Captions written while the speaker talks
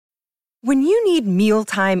When you need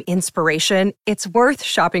mealtime inspiration, it's worth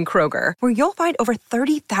shopping Kroger, where you'll find over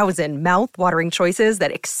 30,000 mouth-watering choices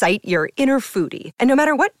that excite your inner foodie. And no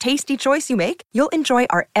matter what tasty choice you make, you'll enjoy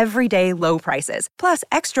our everyday low prices, plus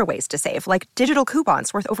extra ways to save, like digital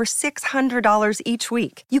coupons worth over $600 each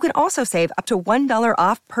week. You can also save up to $1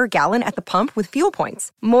 off per gallon at the pump with fuel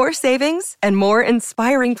points. More savings and more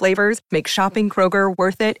inspiring flavors make shopping Kroger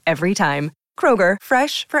worth it every time. Kroger,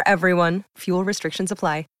 fresh for everyone. Fuel restrictions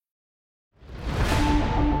apply.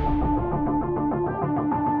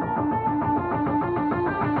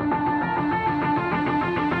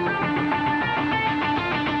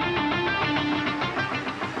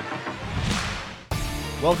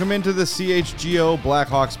 Welcome into the CHGO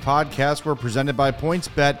Blackhawks podcast. We're presented by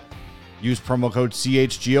PointsBet. Use promo code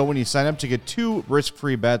CHGO when you sign up to get 2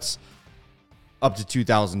 risk-free bets up to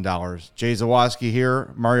 $2,000. Jay Zawoski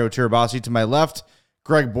here, Mario Tirabassi to my left.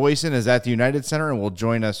 Greg Boyson is at the United Center and will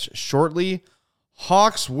join us shortly.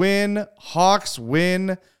 Hawks win, Hawks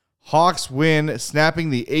win, Hawks win,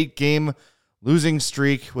 snapping the 8-game losing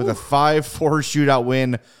streak with a 5-4 shootout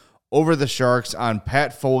win over the Sharks on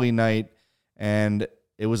Pat Foley night. And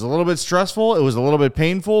it was a little bit stressful. It was a little bit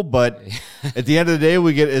painful, but at the end of the day,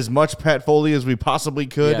 we get as much Pat Foley as we possibly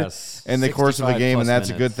could in the course of the game, and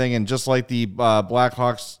that's a good thing. And just like the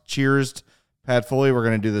Blackhawks cheersed Pat Foley, we're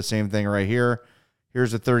going to do the same thing right here.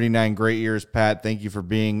 Here's the 39 great years, Pat. Thank you for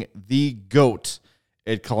being the GOAT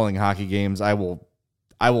at calling hockey games. I will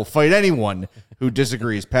fight anyone who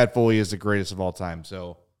disagrees. Pat Foley is the greatest of all time.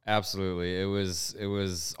 So absolutely, it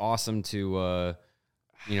was awesome to.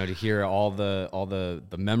 To hear all the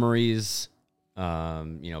memories,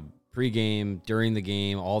 pregame, during the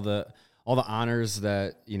game, all the honors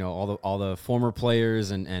that, all the former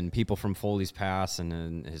players and people from Foley's past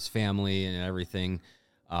and his family and everything.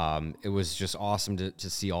 It was just awesome to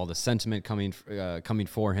see all the sentiment coming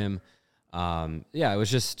for him. It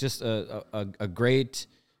was just a great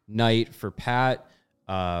night for Pat.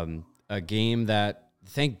 A game that,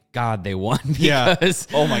 thank God they won, because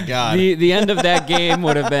oh my God, the end of that game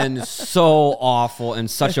would have been so awful and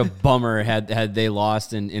such a bummer had they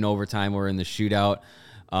lost in overtime or in the shootout.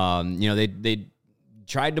 They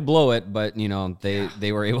tried to blow it, but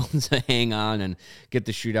they were able to hang on and get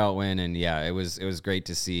the shootout win. And it was great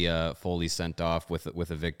to see Foley sent off with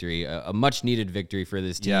a victory, a much needed victory for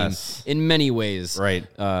this team in many ways. Right.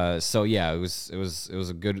 It was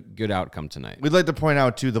a good outcome tonight. We'd like to point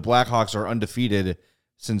out too, the Blackhawks are undefeated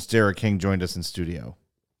since Derek King joined us in studio.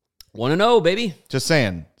 1-0, baby. Just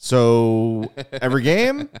saying. So every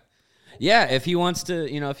game. Yeah, if he wants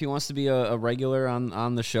to, be a regular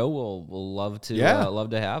on the show, we'll love to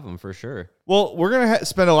have him for sure. Well, we're gonna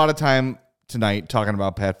spend a lot of time tonight talking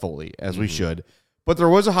about Pat Foley, as we should. But there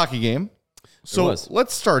was a hockey game, so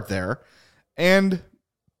let's start there. And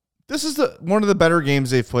this is one of the better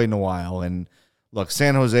games they've played in a while. And look,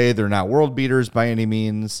 San Jose, they're not world beaters by any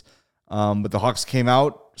means, but the Hawks came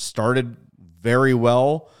out, started very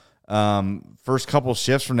well. First couple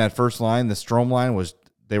shifts from that first line, the Strome line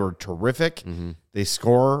they were terrific. Mm-hmm. They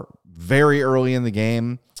score very early in the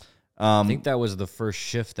game. I think that was the first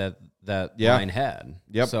shift that line had.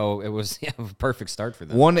 Yep. So it was a perfect start for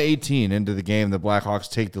them. 1:18 into the game, the Blackhawks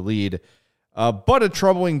take the lead. But a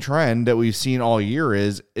troubling trend that we've seen all year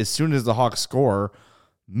is as soon as the Hawks score,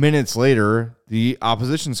 minutes later, the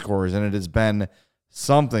opposition scores. And it has been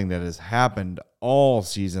something that has happened all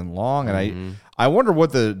season long. And I wonder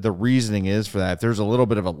what the reasoning is for that. If there's a little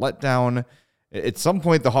bit of a letdown. At some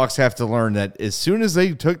point, the Hawks have to learn that as soon as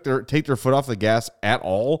they take their foot off the gas at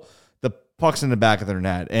all, the puck's in the back of their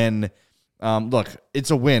net. And look,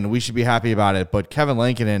 it's a win. We should be happy about it. But Kevin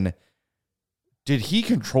Lankinen, did he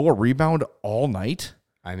control a rebound all night?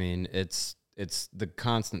 I mean, it's the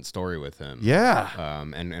constant story with him. Yeah.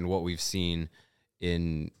 And what we've seen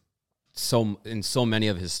in so many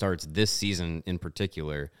of his starts this season in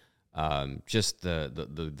particular. Just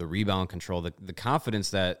the rebound control, the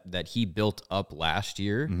confidence that he built up last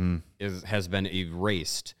year has been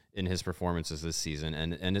erased in his performances this season.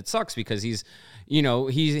 And it sucks because he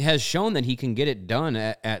has shown that he can get it done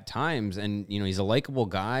at times. And, he's a likable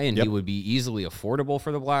guy and he would be easily affordable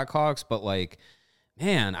for the Blackhawks. But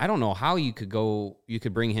man, I don't know how you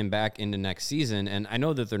could bring him back into next season. And I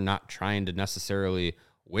know that they're not trying to necessarily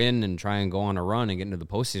win and try and go on a run and get into the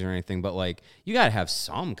postseason or anything, but you got to have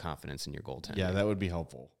some confidence in your goaltender. Yeah, that would be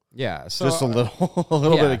helpful. Yeah, so just a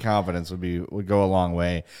little bit of confidence would go a long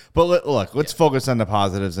way. But let's focus on the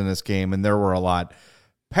positives in this game, and there were a lot.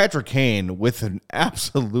 Patrick Kane with an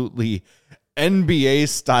absolutely NBA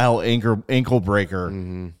style ankle breaker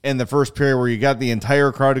in the first period where you got the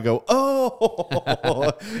entire crowd to go,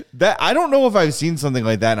 oh, that I don't know if I've seen something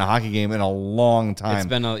like that in a hockey game in a long time. It's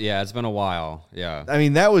been a while. Yeah. I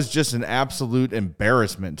mean, that was just an absolute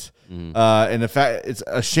embarrassment. And in fact, it's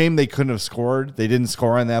a shame they couldn't have scored. They didn't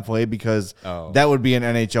score on that play because that would be an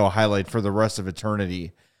NHL highlight for the rest of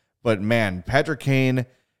eternity. But man, Patrick Kane,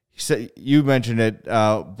 he said, you mentioned it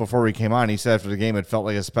before we came on. He said after the game, it felt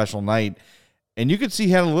like a special night. And you could see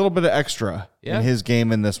he had a little bit of extra in his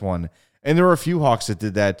game in this one. And there were a few Hawks that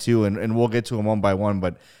did that too, and we'll get to them one by one.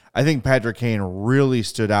 But I think Patrick Kane really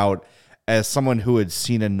stood out as someone who had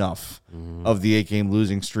seen enough of the 8-game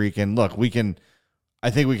losing streak. And look, I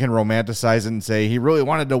think we can romanticize it and say he really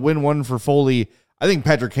wanted to win one for Foley. I think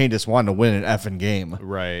Patrick Kane just wanted to win an effing game.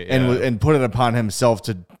 Right. And put it upon himself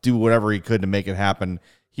to do whatever he could to make it happen.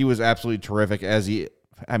 He was absolutely terrific as he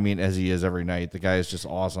is every night. The guy is just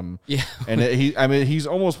awesome. Yeah. And he's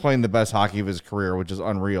almost playing the best hockey of his career, which is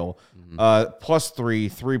unreal. Plus 3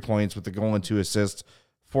 points with the goal and 2 assists,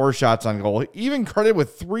 4 shots on goal, even credited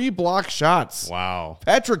with 3 block shots. Wow.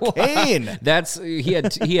 Patrick Kane. He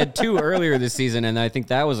had 2 earlier this season, and I think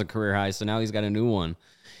that was a career high, so now he's got a new one.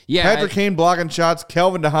 Yeah. Patrick Kane blocking shots,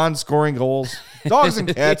 Calvin DeHaan scoring goals, dogs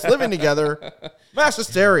and cats living together. Mass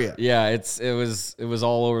hysteria. Yeah, it was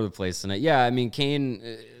all over the place tonight. Yeah, I mean,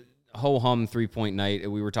 Kane, ho-hum 3-point night.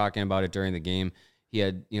 We were talking about it during the game. He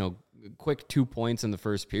had, quick 2 points in the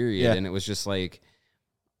first period, and it was just like,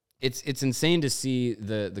 it's insane to see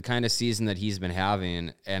the kind of season that he's been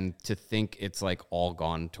having and to think it's like all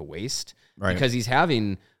gone to waste. Right. Because he's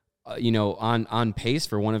having, on pace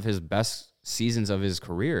for one of his best seasons of his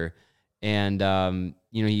career. And,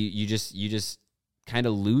 you just kind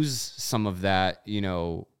of lose some of that,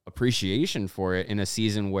 appreciation for it in a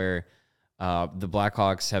season where the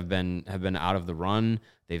Blackhawks have been out of the run.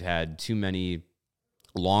 They've had too many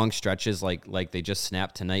long stretches like they just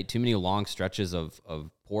snapped tonight, too many long stretches of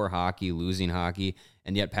poor hockey, losing hockey,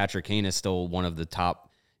 and yet Patrick Kane is still one of the top,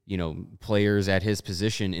 players at his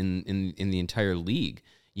position in the entire league.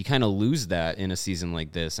 You kind of lose that in a season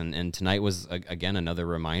like this, and tonight was again another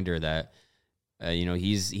reminder that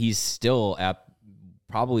he's still at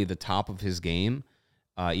probably the top of his game,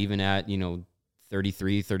 even at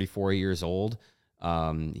 33, 34 years old.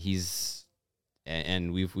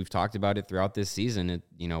 And we've talked about it throughout this season.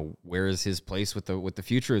 Where is his place with the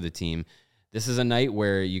future of the team? This is a night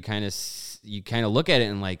where you kind of look at it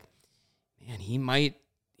and like, man, he might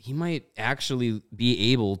actually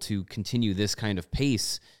be able to continue this kind of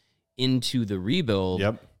pace into the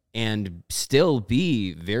rebuild and still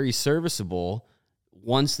be very serviceable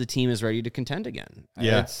once the team is ready to contend again.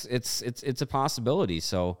 Yeah. It's a possibility.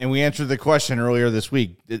 So, and we answered the question earlier this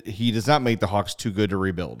week. He does not make the Hawks too good to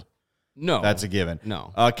rebuild. No. That's a given.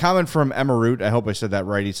 No. Comment from Emma Root. I hope I said that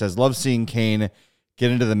right. He says, love seeing Kane get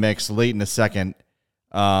into the mix late in the second.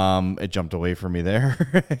 It jumped away from me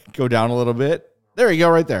there. Go down a little bit. There you go,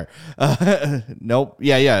 right there. Nope.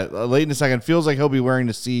 Yeah. Late in the second. Feels like he'll be wearing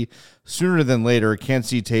the C sooner than later. Can't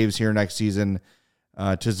see Taves here next season.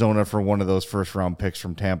 To Zona for one of those first-round picks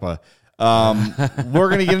from Tampa. We're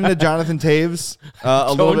going to get into Jonathan Taves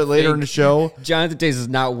a little bit later in the show. Jonathan Taves is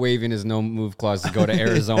not waiving his no-move clause to go to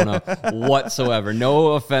Arizona whatsoever.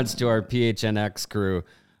 No offense to our PHNX crew.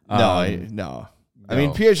 No. I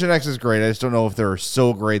mean, PHNX is great. I just don't know if they're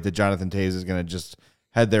so great that Jonathan Taves is going to just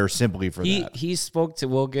head there simply for that. He spoke to.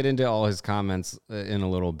 We'll get into all his comments in a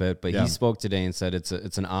little bit, but he spoke today and said it's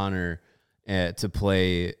an honor to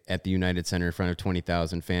play at the United Center in front of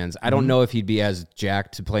 20,000 fans. I don't know if he'd be as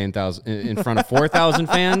jacked to play in front of 4,000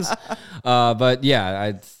 fans, but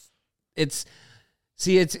yeah, it's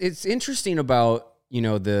interesting about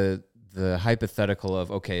the hypothetical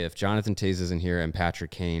of, okay, if Jonathan Taves isn't here and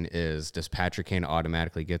Patrick Kane is, does Patrick Kane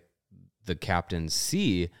automatically get the captain's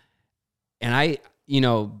C? And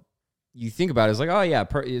you think about it, it's like, oh yeah,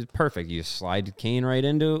 perfect. You slide Kane right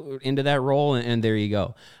into that role, and there you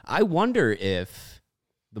go. I wonder if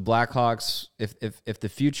the Blackhawks, if the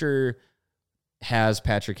future has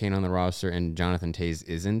Patrick Kane on the roster and Jonathan Taves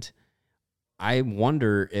isn't, I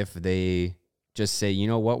wonder if they just say, you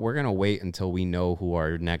know what, we're gonna wait until we know who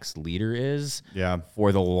our next leader is,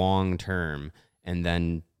 for the long term, and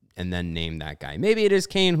then name that guy. Maybe it is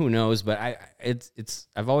Kane, who knows? But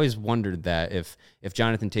I've always wondered that if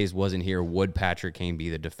Jonathan Taves wasn't here, would Patrick Kane be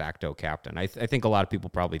the de facto captain? I think a lot of people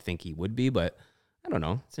probably think he would be, but I don't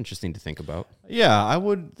know. It's interesting to think about. Yeah, I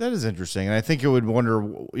would. That is interesting, and I think it would wonder,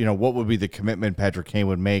 what would be the commitment Patrick Kane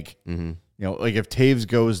would make. Like if Taves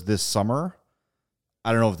goes this summer,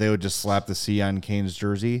 I don't know if they would just slap the C on Kane's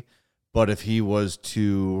jersey, but if he was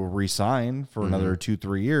to re-sign for another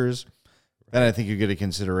 2-3 years, then I think you get a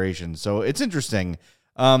consideration. So it's interesting.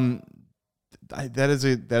 That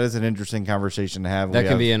is an interesting conversation to have. That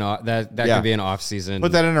can be an off season.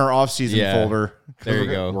 Put that in our off season folder. There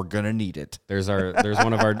you go. We're gonna need it. There's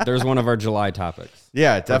one of our July topics.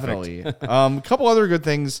 Yeah, definitely. A couple other good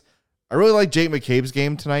things. I really like Jake McCabe's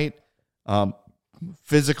game tonight.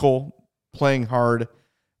 Physical, playing hard,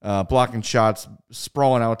 blocking shots,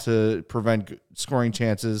 sprawling out to prevent scoring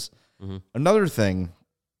chances. Mm-hmm. Another thing,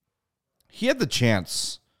 he had the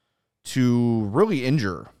chance to really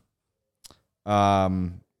injure. It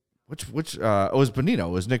was Bonino.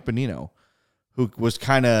 It was Nick Bonino, who was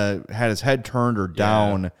kind of had his head turned or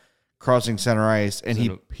down, crossing center ice,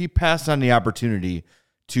 and he passed on the opportunity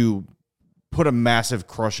to put a massive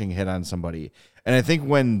crushing hit on somebody. And I think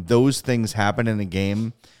when those things happen in a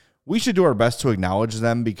game, we should do our best to acknowledge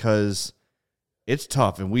them because it's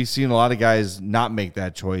tough. And we've seen a lot of guys not make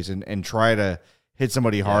that choice and try to hit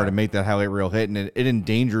somebody hard and make that highlight reel hit. And it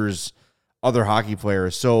endangers other hockey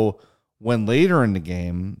players. So when later in the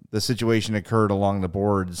game, the situation occurred along the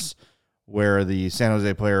boards where the San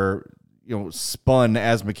Jose player, spun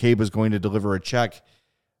as McCabe was going to deliver a check,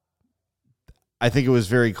 I think it was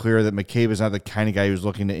very clear that McCabe is not the kind of guy who's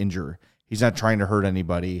looking to injure. He's not trying to hurt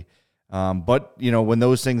anybody. But, when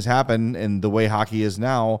those things happen and the way hockey is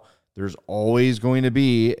now, there's always going to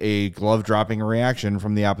be a glove-dropping reaction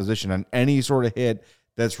from the opposition on any sort of hit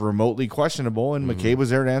that's remotely questionable. And McCabe was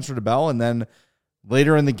there to answer the bell. And then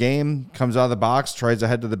later in the game, comes out of the box, tries to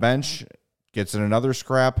head to the bench, gets in another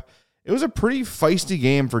scrap. It was a pretty feisty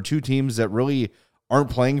game for two teams that really aren't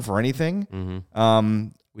playing for anything. Mm-hmm.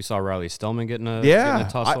 We saw Riley Stillman getting a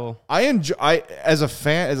tussle. I as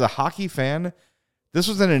a hockey fan, this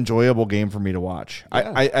was an enjoyable game for me to watch.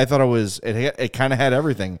 Yeah. I thought it kind of had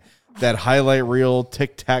everything. That highlight reel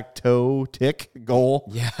tic-tac-toe goal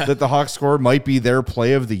that the Hawks scored might be their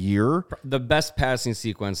play of the year. The best passing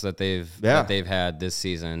sequence that they've had this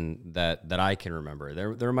season that I can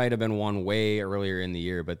remember. There might have been one way earlier in the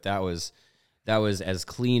year, but that was as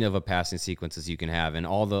clean of a passing sequence as you can have, and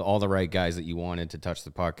all the right guys that you wanted to touch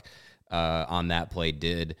the puck on that play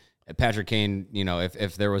did. Patrick Kane,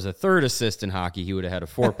 if there was a third assist in hockey, he would have had a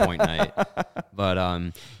 4-point night. But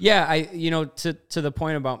to the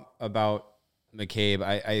point about McCabe,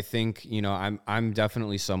 I think I'm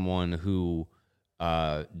definitely someone who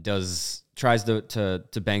tries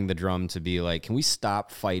to bang the drum to be like, can we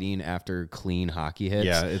stop fighting after clean hockey hits?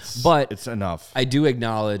 Yeah, it's enough. I do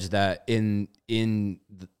acknowledge that in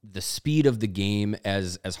the speed of the game,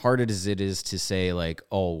 as hard as it is to say like,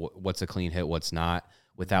 oh, what's a clean hit, what's not,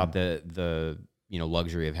 without the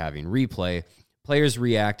luxury of having replay, players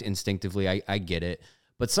react instinctively. I get it.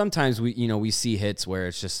 But sometimes we see hits where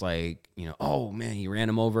it's just like, oh man, he ran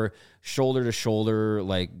him over shoulder to shoulder,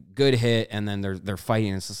 like good hit, and then they're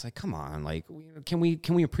fighting. It's just like, come on, like can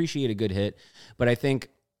we appreciate a good hit? But I think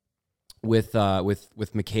with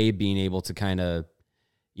McCabe being able to kind of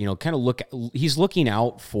look, he's looking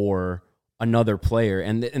out for another player,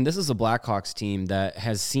 and this is a Blackhawks team that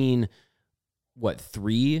has seen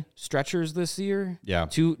 3 stretchers this year? Yeah.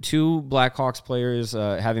 Two Blackhawks players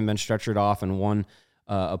having been stretchered off, and one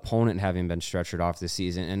opponent having been stretchered off this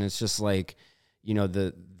season. And it's just like,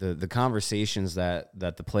 the conversations that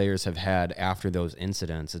the players have had after those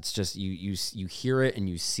incidents, it's just you hear it and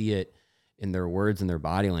you see it in their words and their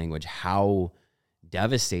body language, how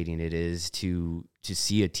devastating it is to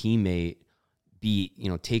see a teammate be,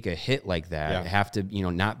 take a hit like that, have to,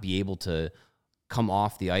 not be able to come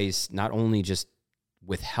off the ice, not only just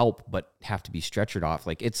with help, but have to be stretchered off.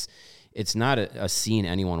 Like it's not a scene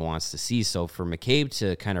anyone wants to see. So for McCabe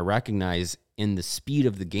to kind of recognize in the speed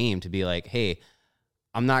of the game to be like, hey,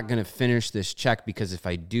 I'm not going to finish this check because if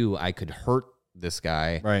I do, I could hurt this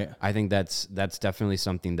guy. Right. I think that's definitely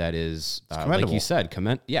something that is, like you said,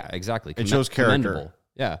 yeah, exactly. It shows character.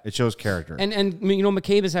 Yeah, it shows character. And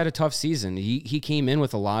McCabe has had a tough season. He came in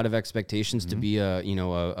with a lot of expectations to be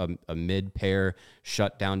a mid-pair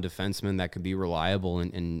shutdown defenseman that could be reliable,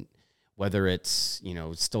 and whether it's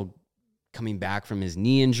still coming back from his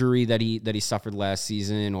knee injury that he suffered last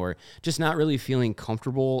season, or just not really feeling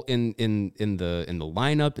comfortable in the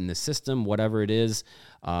lineup, in the system, whatever it is.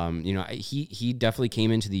 He definitely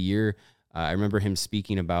came into the year. I remember him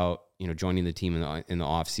speaking about joining the team in the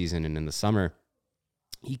off season and in the summer.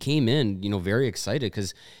 He came in, very excited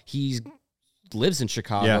because he lives in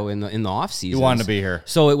Chicago in the off season. He wanted to be here,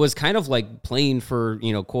 so it was kind of like playing for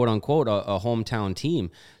quote unquote a hometown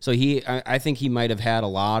team. So I think he might have had a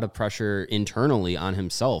lot of pressure internally on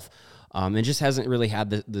himself, and just hasn't really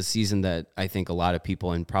had the season that I think a lot of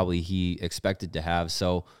people and probably he expected to have.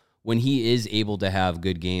 So when he is able to have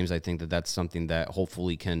good games, I think that's something that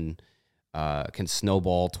hopefully can can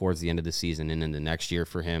snowball towards the end of the season and in the next year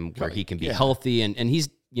for him, where he can be Yeah. healthy and he's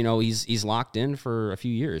he's locked in for a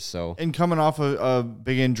few years. So, and coming off a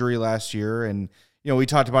big injury last year, and we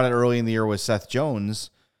talked about it early in the year with Seth Jones,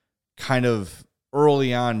 kind of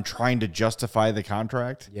early on trying to justify the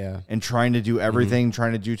contract, and trying to do everything,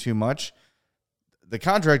 trying to do too much. The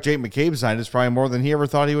contract Jake McCabe signed is probably more than he ever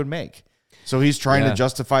thought he would make. So he's trying to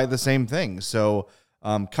justify the same thing. So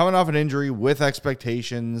coming off an injury with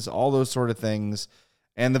expectations, all those sort of things,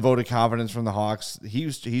 and the vote of confidence from the Hawks,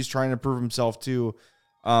 he's trying to prove himself too.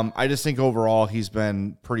 I just think overall he's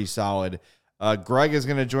been pretty solid. Greg is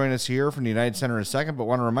going to join us here from the United Center in a second, but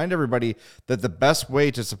want to remind everybody that the best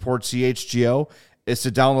way to support CHGO is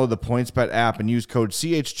to download the PointsBet app and use code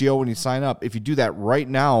CHGO when you sign up. If you do that right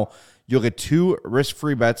now, you'll get 2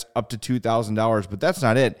 risk-free bets up to $2,000, but that's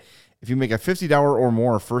not it. If you make a $50 or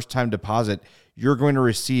more first-time deposit, you're going to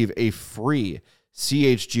receive a free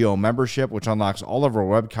CHGO membership, which unlocks all of our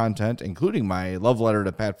web content, including my love letter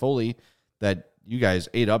to Pat Foley that you guys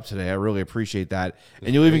ate up today. I really appreciate that.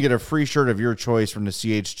 And you'll even get a free shirt of your choice from the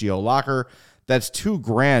CHGO locker. That's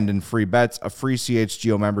 $2,000 in free bets, a free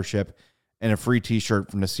CHGO membership, and a free t-shirt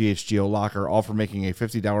from the CHGO locker, all for making a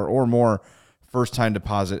 $50 or more first-time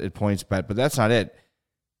deposit at PointsBet. But that's not it.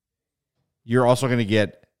 You're also going to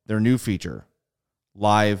get their new feature,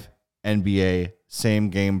 Live NBA Same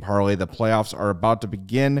Game Parlay. The playoffs are about to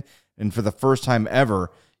begin, and for the first time ever,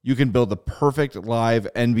 you can build the perfect live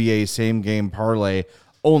NBA Same Game Parlay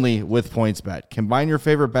only with PointsBet. Combine your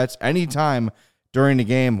favorite bets anytime during the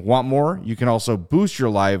game. Want more? You can also boost your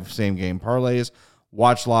live Same Game Parlays.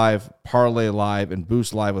 Watch live, parlay live, and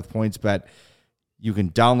boost live with PointsBet. You can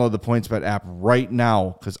download the PointsBet app right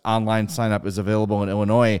now because online sign-up is available in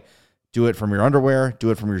Illinois. Do it from your underwear.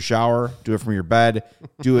 Do it from your shower. Do it from your bed.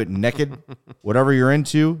 Do it naked. Whatever you're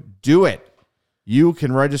into, do it. You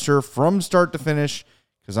can register from start to finish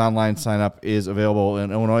because online sign-up is available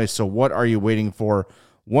in Illinois. So what are you waiting for?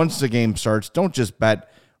 Once the game starts, don't just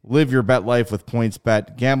bet. Live your bet life with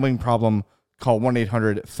PointsBet. Gambling problem, call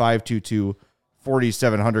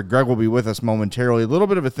 1-800-522-4700. Greg will be with us momentarily. A little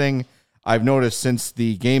bit of a thing I've noticed since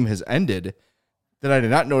the game has ended that I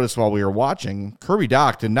did not notice while we were watching. Kirby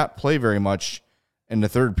Dach did not play very much in the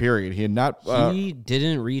third period. He had not. He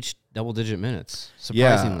didn't reach double-digit minutes,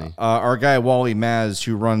 surprisingly. Yeah, our guy Wally Maz,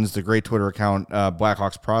 who runs the great Twitter account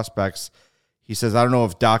Blackhawks Prospects, he says, I don't know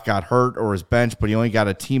if Dach got hurt or was benched, but he only got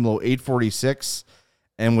a team low 846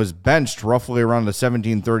 and was benched roughly around the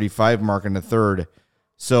 1735 mark in the third.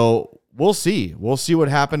 So we'll see. We'll see what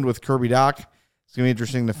happened with Kirby Dach. It's going to be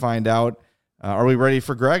interesting to find out. Are we ready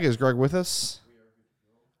for Greg? Is Greg with us?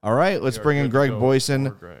 All right, let's bring in Greg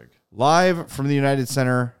Boyson, live from the United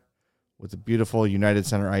Center with the beautiful United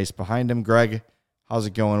Center ice behind him. Greg, how's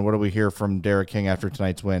it going? What do we hear from Derek King after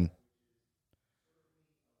tonight's win?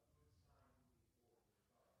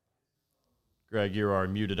 Greg, you are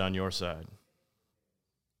muted on your side.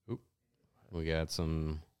 Oop. We got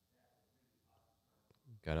to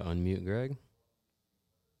unmute Greg.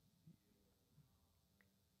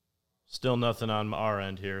 Still nothing on our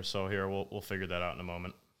end here, so here we'll figure that out in a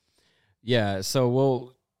moment. Yeah,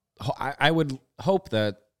 so I would hope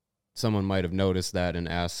that someone might have noticed that and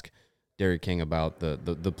ask Derek King about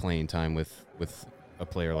the playing time with a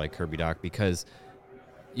player like Kirby Dach, because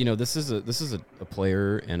this is a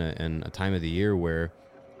player and a time of the year where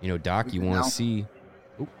Dach, you want to see.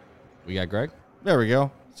 Oop, we got Greg. There we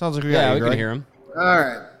go. Sounds like we got you, we Greg. can hear him. All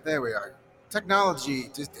right, there we are.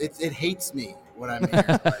 Technology just it hates me when I'm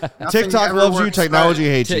here. Like, TikTok loves you. Technology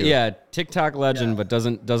hates you. Yeah, TikTok legend, but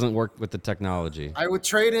doesn't work with the technology. I would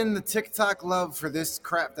trade in the TikTok love for this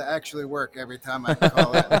crap to actually work every time I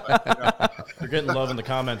call it. But, You're getting love in the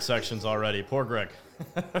comment sections already. Poor Greg.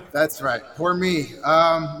 That's right. Poor me.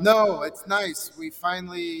 No, it's nice. We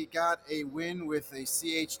finally got a win with a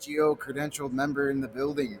CHGO credentialed member in the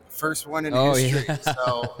building. First one in history. Yeah.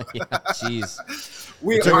 So, Jeez.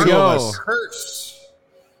 We took are two of us. cursed.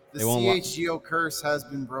 The CHGO curse has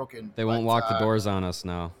been broken. They won't lock the doors on us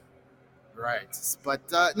now. Right. But,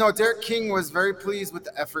 no, Derek King was very pleased with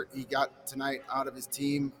the effort he got tonight out of his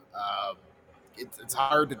team. It's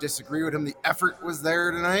hard to disagree with him. The effort was there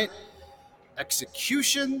tonight.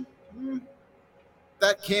 Execution,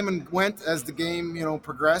 that came and went as the game,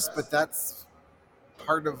 progressed, but that's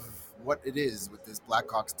part of what it is with this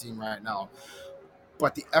Blackhawks team right now.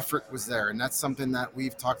 But the effort was there, and that's something that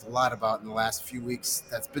we've talked a lot about in the last few weeks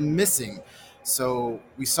that's been missing. So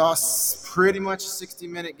we saw pretty much a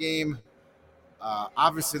 60-minute game.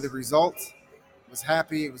 Obviously, the result was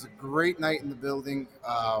happy. It was a great night in the building.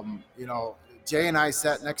 Jay and I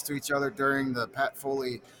sat next to each other during the Pat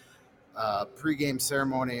Foley pregame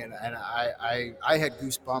ceremony, and I had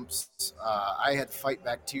goosebumps. I had fight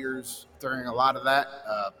back tears during a lot of that.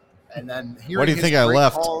 And then hearing Why do you his think I great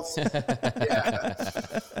left? calls,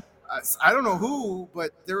 yeah. I don't know who,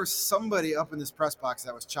 but there was somebody up in this press box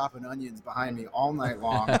that was chopping onions behind me all night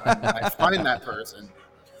long. And I find that person.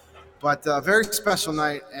 But very special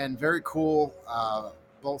night and very cool.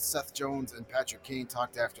 Both Seth Jones and Patrick Kane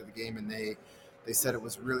talked after the game, and they said it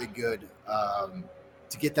was really good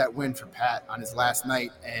to get that win for Pat on his last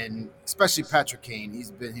night, and especially Patrick Kane.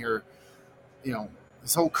 He's been here,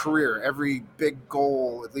 his whole career. Every big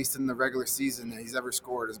goal, at least in the regular season, that he's ever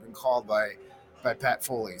scored has been called by Pat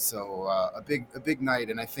Foley. So a big night,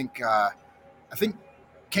 and I think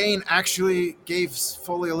Kane actually gave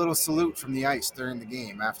Foley a little salute from the ice during the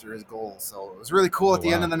game after his goal. So it was really cool at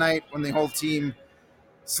the end of the night when the whole team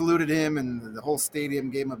saluted him and the whole stadium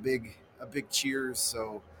gave him a big cheers.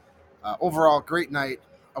 So overall, great night,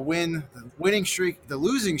 a win. The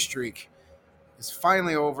losing streak is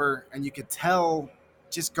finally over, and you could tell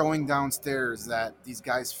just going downstairs that these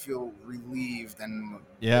guys feel relieved and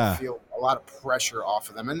they feel a lot of pressure off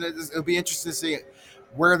of them. And it'll be interesting to see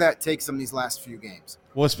where that takes them these last few games.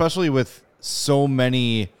 Well, especially with so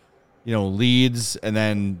many, leads and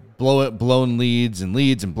then blown leads and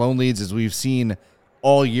blown leads, as we've seen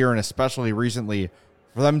all year, and especially recently,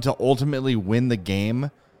 for them to ultimately win the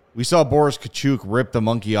game. We saw Boris Kachuk rip the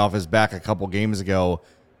monkey off his back a couple games ago.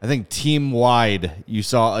 I think team-wide, you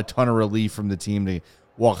saw a ton of relief from the team to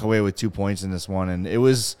walk away with 2 points in this one, and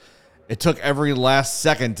it took every last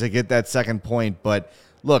second to get that second point. But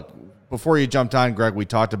look, before you jumped on, Greg, we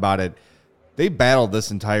talked about it. They battled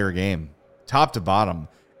this entire game, top to bottom,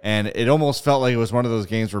 and it almost felt like it was one of those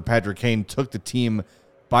games where Patrick Kane took the team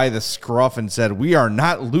by the scruff and said, we are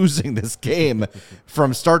not losing this game.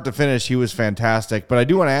 From start to finish, he was fantastic. But I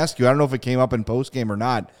do want to ask you, I don't know if it came up in postgame or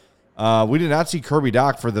not, we did not see Kirby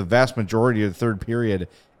Dach for the vast majority of the third period.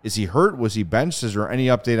 Is he hurt? Was he benched? Is there any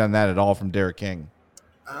update on that at all from Derek King?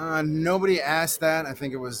 Nobody asked that. I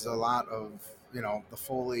think it was a lot of, the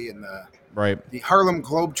Foley and the Harlem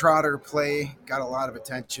Globetrotter play got a lot of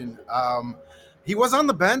attention. He was on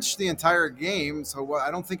the bench the entire game, so I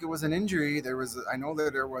don't think it was an injury. I know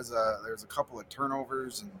that there was a couple of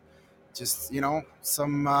turnovers and just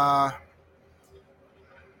some of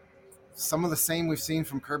the same we've seen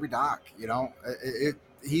from Kirby Dach.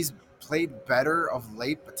 He's played better of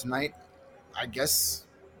late, but tonight, I guess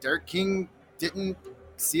Derek King didn't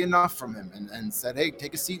see enough from him and said, hey,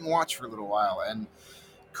 take a seat and watch for a little while. And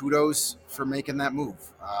kudos for making that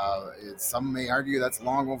move. Some may argue that's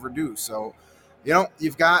long overdue. So,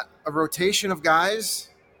 you've got a rotation of guys.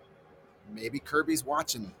 Maybe Kirby's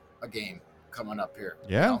watching a game coming up here.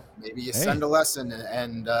 Yeah. Maybe you send a lesson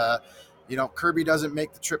and Kirby doesn't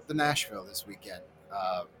make the trip to Nashville this weekend.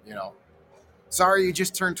 Sorry, you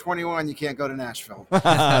just turned 21. You can't go to Nashville.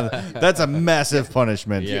 That's a massive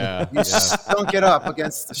punishment. Yeah. You stunk it up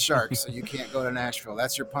against the Sharks, so you can't go to Nashville.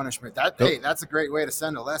 That's your punishment. Hey, that's a great way to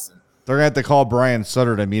send a lesson. They're going to have to call Brian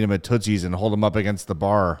Sutter to meet him at Tootsie's and hold him up against the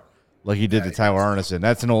bar like he did to Tyler Arneson.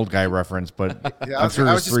 That's an old guy reference, but I'm sure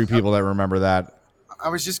there's three people that remember that. I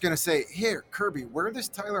was just going to say, here, Kirby, wear this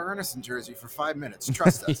Tyler Arneson jersey for 5 minutes.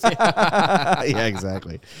 Trust us. Yeah,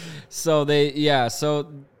 exactly. So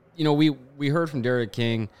we heard from Derek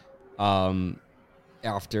King after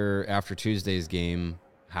Tuesday's game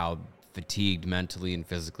how fatigued mentally and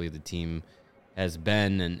physically the team has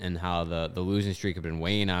been, and how the losing streak had been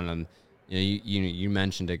weighing on them. You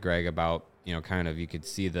mentioned it, Greg, about kind of you could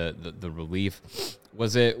see the relief.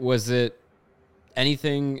 Was it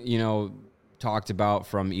anything talked about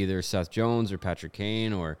from either Seth Jones or Patrick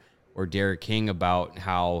Kane or Derek King about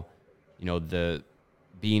how the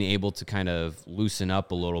being able to kind of loosen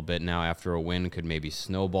up a little bit now after a win could maybe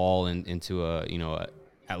snowball into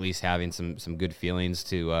at least having some good feelings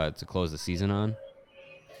to close the season on?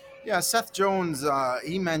 Yeah, Seth Jones,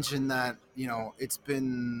 he mentioned that, it's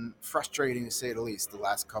been frustrating to say the least the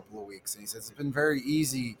last couple of weeks. And he says it's been very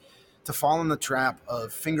easy to fall in the trap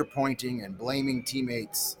of finger pointing and blaming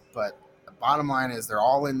teammates. But the bottom line is they're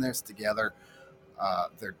all in this together.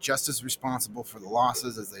 They're just as responsible for the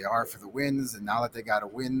losses as they are for the wins. And now that they got a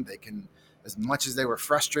win, they can, as much as they were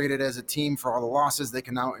frustrated as a team for all the losses, they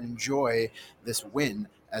can now enjoy this win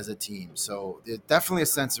as a team. So definitely a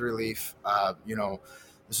sense of relief.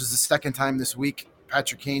 This was the second time this week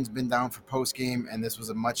Patrick Kane's been down for post game, and this was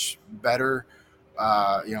a much better.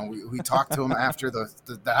 We talked to him after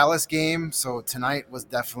the Dallas game, so tonight was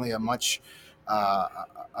definitely a much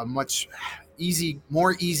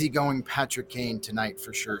more easygoing Patrick Kane tonight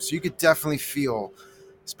for sure. So you could definitely feel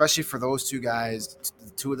especially for those two guys,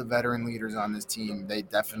 two of the veteran leaders on this team. They're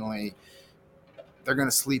going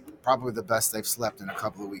to sleep probably the best they've slept in a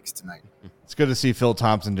couple of weeks tonight. It's good to see Phil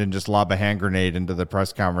Thompson didn't just lob a hand grenade into the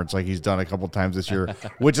press conference like he's done a couple times this year,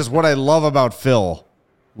 which is what I love about Phil.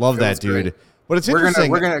 Love Phil's that dude. Great. But it's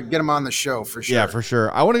interesting. We're gonna get him on the show for sure. Yeah, for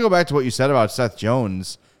sure. I want to go back to what you said about Seth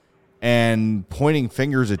Jones and pointing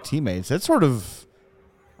fingers at teammates. That's sort of,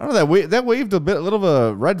 I don't know, that waved a little of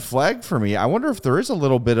a red flag for me. I wonder if there is a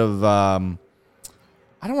little bit of,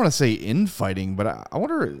 I don't want to say infighting, but I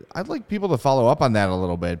wonder, I'd like people to follow up on that a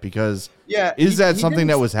little bit because is that something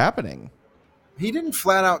that was happening? He didn't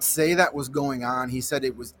flat out say that was going on. He said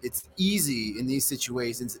it's easy in these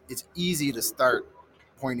situations. It's easy to start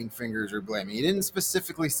pointing fingers or blaming. He didn't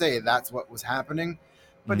specifically say that's what was happening,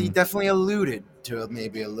 but he definitely alluded to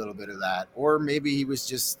maybe a little bit of that. Or maybe he was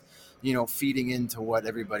just, feeding into what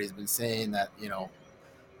everybody's been saying that,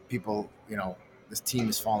 people, this team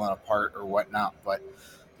is falling apart or whatnot. But,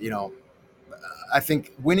 I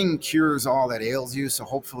think winning cures all that ails you. So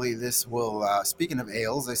hopefully this will, speaking of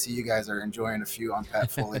ails, I see you guys are enjoying a few on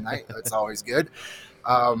Pat Foley night. That's always good.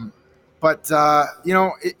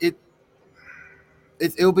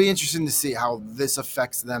 It'll be interesting to see how this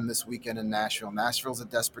affects them this weekend in Nashville. Nashville's a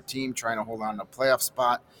desperate team trying to hold on to a playoff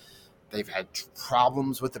spot. They've had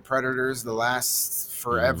problems with the Predators the last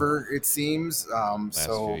forever, it seems. Last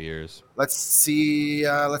few years. Let's see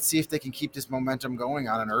if they can keep this momentum going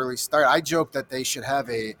on an early start. I joke that they should have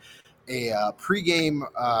a pregame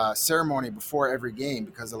ceremony before every game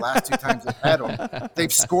because the last two times they've had them,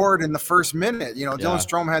 they've scored in the first minute. Dylan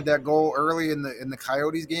Strome had that goal early in the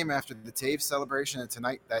Coyotes game after the Taves celebration, and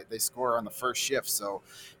tonight that they score on the first shift. So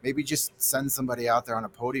maybe just send somebody out there on a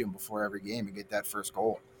podium before every game and get that first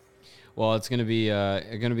goal. Well, it's going to be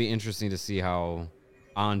interesting to see how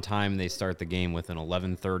on time they start the game with an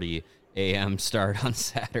 11:30 a.m. start on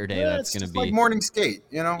Saturday. Yeah, that's going to be like morning skate.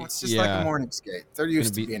 It's just like a morning skate. They're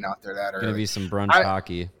used to being out there that early. Going to be some brunch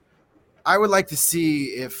hockey. I would like to see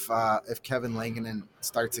if Kevin Lankinen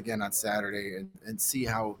starts again on Saturday and see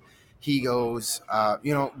how he goes.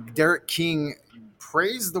 Derek King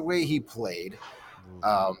praised the way he played.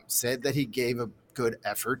 Said that he gave a good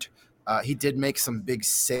effort. He did make some big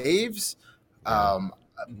saves. Because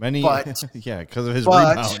of his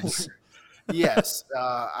rebounds. Yes.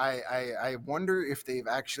 I wonder if they've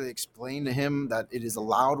actually explained to him that it is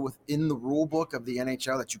allowed within the rule book of the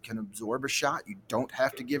NHL that you can absorb a shot. You don't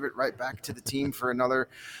have to give it right back to the team for another.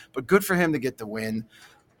 But good for him to get the win.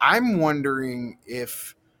 I'm wondering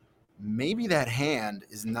if maybe that hand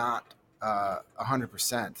is not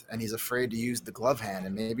 100% and he's afraid to use the glove hand,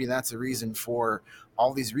 and maybe that's a reason for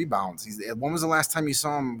all these rebounds. When was the last time you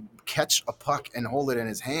saw him catch a puck and hold it in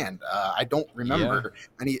his hand? I don't remember.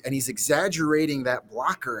 Yeah. And he's exaggerating that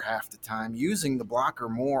blocker half the time, using the blocker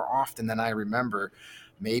more often than I remember.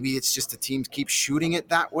 Maybe it's just the teams keep shooting it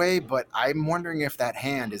that way, but I'm wondering if that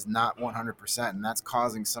hand is not 100%, and that's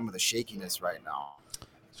causing some of the shakiness right now.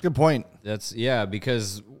 That's a good point.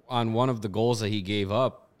 Because on one of the goals that he gave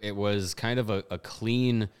up, it was kind of a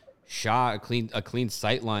clean shot, a clean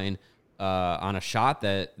sight line on a shot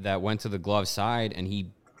that went to the glove side, and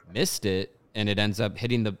he missed it, and it ends up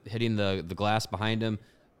hitting the glass behind him,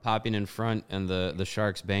 popping in front, and the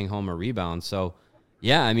Sharks bang home a rebound. So,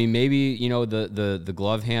 yeah, I mean, maybe the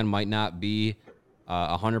glove hand might not be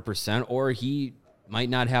 100%, or he might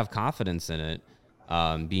not have confidence in it,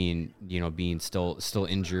 being still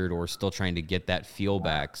injured or still trying to get that feel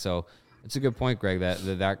back. So. It's a good point, Greg.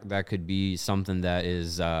 That could be something that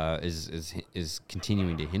is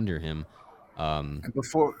continuing to hinder him. And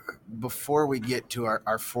before we get to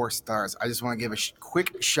our 4 stars, I just want to give a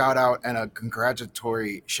quick shout out and a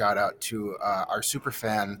congratulatory shout out to our super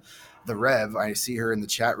fan, the Rev. I see her in the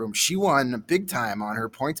chat room. She won big time on her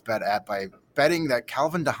PointsBet app by betting that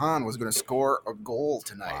Calvin DeHaan was going to score a goal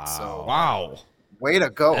tonight. Wow. Way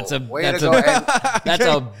to go. That's a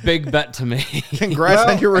big bet to make.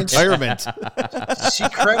 Congrats on your retirement. She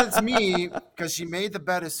credits me because she made the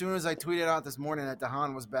bet as soon as I tweeted out this morning that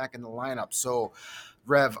DeHaan was back in the lineup. So,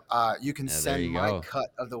 Rev, you can send my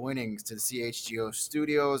cut of the winnings to the CHGO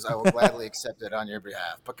studios. I will gladly accept it on your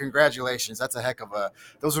behalf. But congratulations. That's a heck of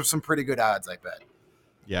those are some pretty good odds, I bet.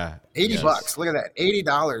 Yeah. $80. Look at that.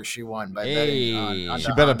 $80 she won by betting on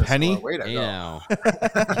she bet a penny? Way to go. Yeah.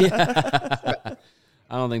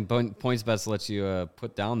 I don't think PointsBet lets you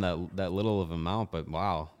put down that little of amount, but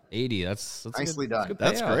wow, 80. That's nicely done.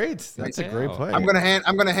 That's great. That's a great play. I'm gonna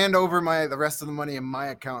hand over the rest of the money in my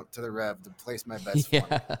account to the Rev to place my bets for me.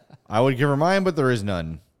 I would give her mine, but there is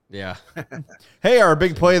none. Yeah. Hey, our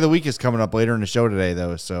big play of the week is coming up later in the show today,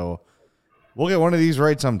 though, so we'll get one of these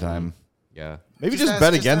right sometime. Yeah. Maybe just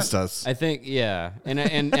bet against us. I think, yeah.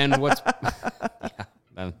 And what's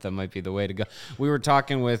that might be the way to go. We were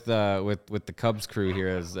talking with the Cubs crew here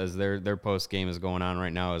as their post game is going on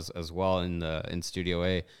right now as well in Studio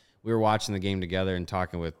A. We were watching the game together and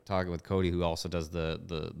talking with Cody, who also does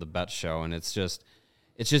the bet show, and it's just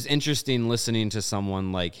interesting listening to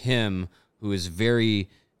someone like him who is very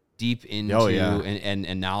deep into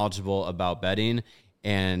and knowledgeable about betting.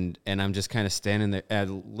 And I'm just kind of standing there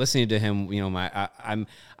listening to him. You know,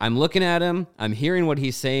 I'm looking at him, I'm hearing what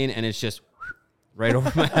he's saying, and it's just right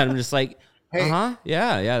over my head. I'm just like, yeah,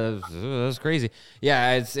 that's crazy.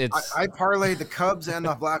 Yeah, it's. I parlayed the Cubs and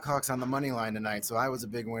the Blackhawks on the money line tonight, so I was a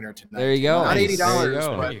big winner tonight. There you go. Not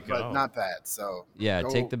 $80, but not bad. So yeah,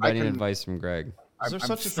 take the betting advice from Greg. I'm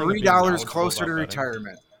 $3 closer to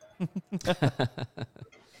retirement.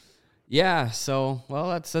 Yeah, so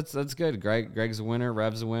that's good. Greg's a winner.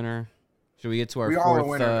 Rev's a winner. Should we get to our fourth? We all a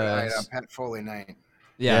winner tonight on Pat Foley night.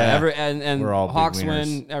 Yeah. And we're all Hawks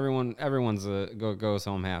win. Everyone's goes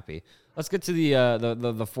home happy. Let's get to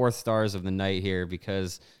the fourth stars of the night here,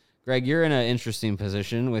 because Greg, you're in an interesting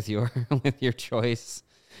position with your choice.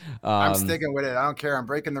 I'm sticking with it. I don't care. I'm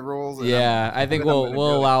breaking the rules. Yeah, I think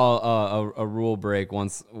we'll allow a rule break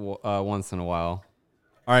once in a while.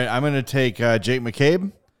 All right, I'm going to take Jake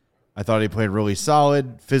McCabe. I thought he played really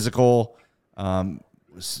solid, physical,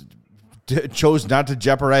 chose not to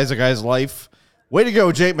jeopardize a guy's life. Way to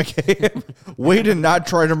go, Jake McCabe. Way to not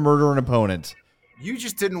try to murder an opponent. You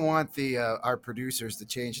just didn't want our producers to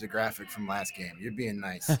change the graphic from last game. You're being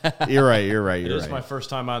nice. You're right. It is my first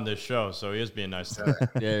time on this show, so he is being nice to me.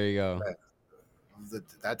 There you go.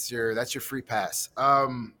 That's your free pass.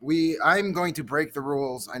 I'm going to break the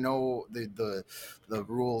rules. I know the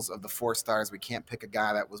rules of the 4 stars. We can't pick a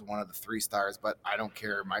guy that was one of the 3 stars, but I don't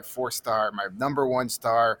care. My 4-star, my number 1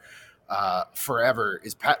 star forever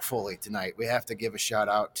is Pat Foley tonight. We have to give a shout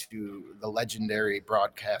out to the legendary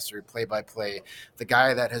broadcaster, play-by-play, the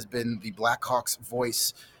guy that has been the Blackhawks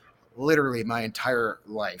voice literally my entire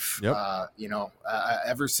life. Yep.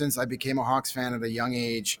 Ever since I became a Hawks fan at a young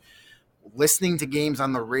age, listening to games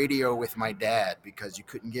on the radio with my dad because you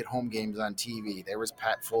couldn't get home games on TV. There was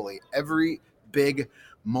Pat Foley. Every big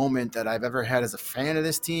moment that I've ever had as a fan of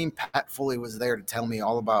this team, Pat Foley was there to tell me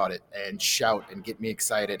all about it and shout and get me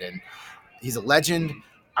excited. And he's a legend.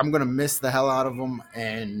 I'm going to miss the hell out of him,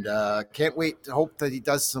 and can't wait to hope that he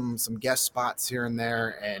does some guest spots here and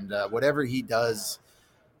there. And whatever he does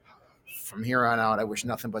from here on out, I wish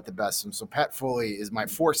nothing but the best. And so Pat Foley is my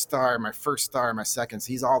 4-star, my 1st star, my 2nd.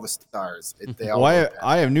 He's all the stars.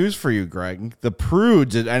 I have news for you, Greg. The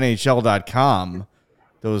prudes at NHL.com,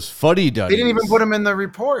 those fuddy-duddies. They didn't even put him in the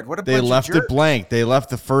report. What a They left it blank. They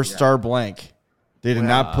left the 1st star blank. They did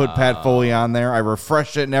not put Pat Foley on there. I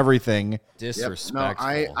refreshed it and everything. Disrespectful.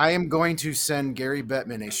 No, I am going to send Gary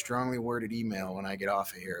Bettman a strongly worded email when I get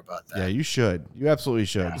off of here about that. Yeah, you should. You absolutely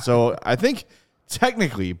should. So I think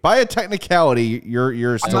technically, by a technicality,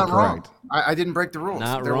 you're still correct. I didn't break the rules.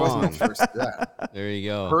 There was no 1st. Yeah. There you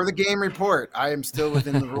go. Per the game report, I am still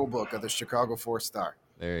within the rule book of the Chicago 4-star.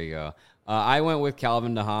 There you go. I went with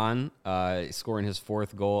Calvin DeHaan, scoring his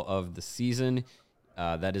 4th goal of the season.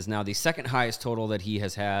 That is now the 2nd highest total that he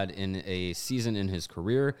has had in a season in his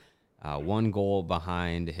career. 1 goal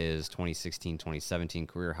behind his 2016-2017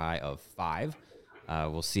 career high of 5.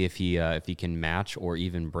 We'll see if he can match or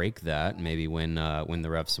even break that. Maybe win the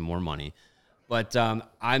Revs some more money. But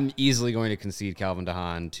I'm easily going to concede Calvin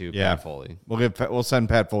DeHaan to Pat Foley. We'll send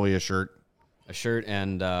Pat Foley a shirt.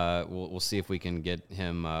 And we'll see if we can get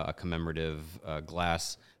him a commemorative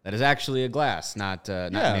glass that is actually a glass, not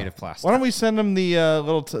made of plastic. Why don't we send him the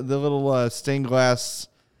little stained glass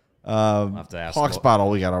Hawks bottle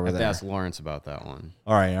we got over there? Have to ask Lawrence about that one.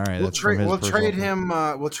 All right. We'll trade him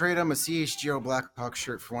a CHGO Blackhawks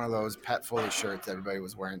shirt for one of those Pat Foley shirts everybody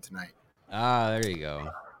was wearing tonight. There you go.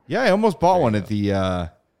 Yeah, I almost bought one at the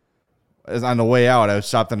on the way out. I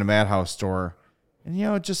stopped in the Madhouse store. And,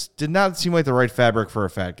 it just did not seem like the right fabric for a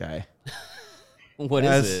fat guy. What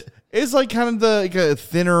is it? It's like kind of a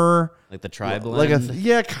thinner. Like the tri-blend?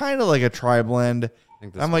 Kind of like a tri-blend.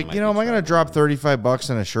 I'm like, am I going to drop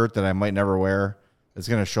 $35 on a shirt that I might never wear that's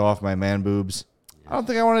going to show off my man boobs? I don't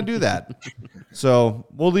think I want to do that. So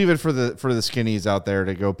we'll leave it for the skinnies out there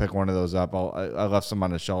to go pick one of those up. I left some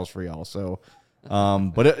on the shelves for y'all. So,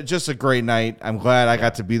 but just a great night. I'm glad I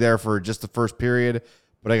got to be there for just the first period.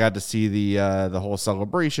 But I got to see the whole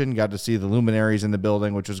celebration, got to see the luminaries in the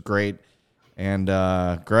building, which was great. And,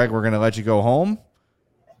 Greg, we're going to let you go home.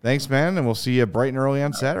 Thanks, man, and we'll see you bright and early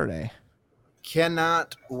on Saturday.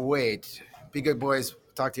 Cannot wait. Be good, boys.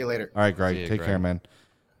 Talk to you later. All right, Greg. Take care, man.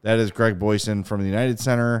 That is Greg Boyson from the United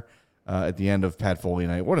Center. at the end of Pat Foley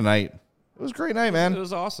night. What a night. It was a great night, man. It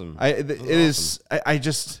was awesome.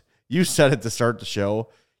 You said it to start the show.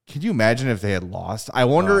 Can you imagine if they had lost? I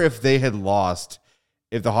wonder if they had lost,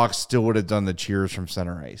 if the Hawks still would have done the cheers from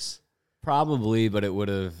center ice. Probably, but it would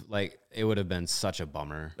have been such a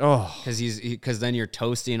bummer. Oh, because then you're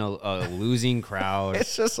toasting a losing crowd.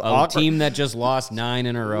 It's just a awkward. Team that just lost 9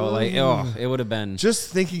 in a row. It would have been.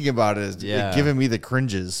 Just thinking about it is giving me the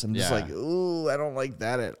cringes. I'm just like, ooh, I don't like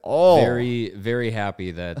that at all. Very, very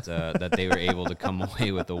happy that that they were able to come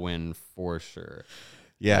away with a win for sure.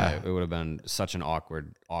 Yeah, it would have been such an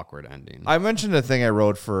awkward ending. I mentioned a thing I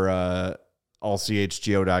wrote for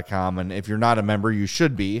allchgo.com, and if you're not a member, you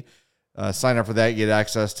should be. Sign up for that. You get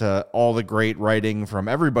access to all the great writing from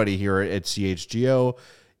everybody here at CHGO.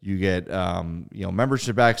 You get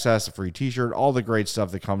membership access, a free t-shirt, all the great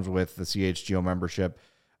stuff that comes with the CHGO membership.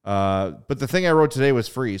 But the thing I wrote today was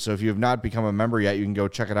free, so if you have not become a member yet, you can go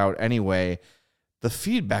check it out anyway. The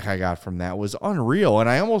feedback I got from that was unreal, and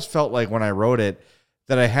I almost felt like when I wrote it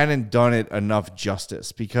that I hadn't done it enough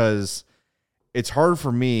justice, because it's hard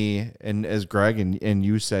for me, and as Greg and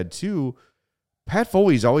you said too, Pat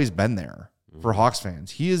Foley's always been there for Hawks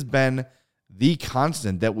fans. He has been the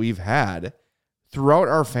constant that we've had throughout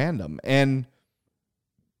our fandom. And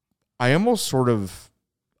I almost sort of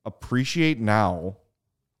appreciate now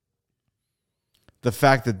the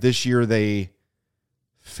fact that this year they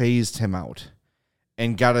phased him out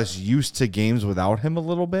and got us used to games without him a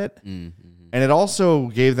little bit. Mm-hmm. And it also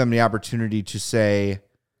gave them the opportunity to say,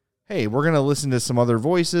 hey, we're going to listen to some other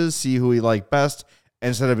voices, see who we like best,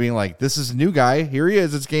 instead of being like, this is a new guy. Here he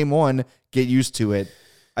is. It's game one. Get used to it.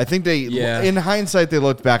 I think in hindsight, they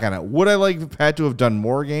looked back on it. Would I like Pat to have done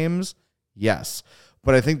more games? Yes.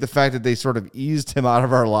 But I think the fact that they sort of eased him out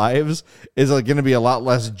of our lives is going to be a lot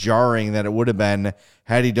less jarring than it would have been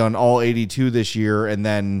had he done all 82 this year and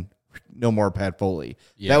then no more Pat Foley.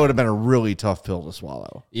 Yeah. That would have been a really tough pill to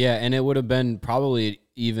swallow. Yeah, and it would have been probably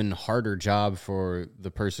even harder job for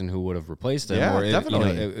the person who would have replaced him. Yeah,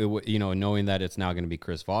 definitely. Knowing that it's now going to be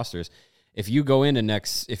Chris Foster's. If you go into the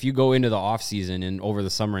offseason and over the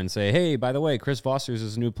summer and say, hey, by the way, Chris Foster's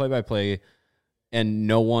is a new play-by-play, and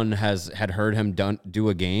no one had heard him do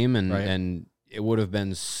a game, and it would have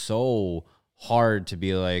been so hard to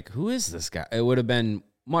be like, who is this guy? It would have been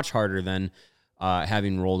much harder than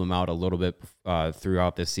having rolled him out a little bit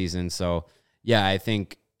throughout this season. So, yeah, I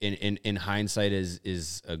think in hindsight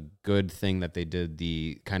is a good thing that they did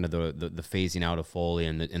the kind of the phasing out of Foley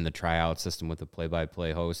and the tryout system with the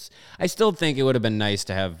play-by-play hosts. I still think it would have been nice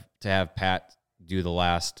to have Pat do the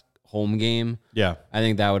last home game. Yeah, I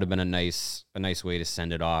think that would have been a nice way to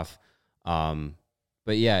send it off.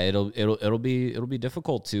 But yeah, it'll be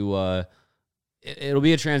difficult to it'll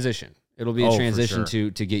be a transition. It'll be a transition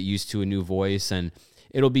to get used to a new voice, and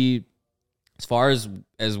it'll be, as far as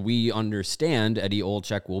we understand, Eddie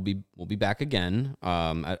Olczyk will be back again.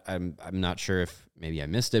 I'm not sure if maybe I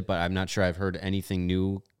missed it, but I'm not sure I've heard anything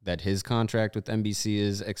new that his contract with NBC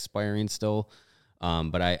is expiring still.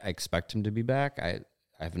 But I expect him to be back. I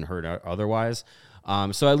haven't heard otherwise.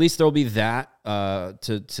 So at least there'll be that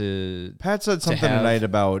to Pat said something tonight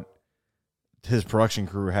about his production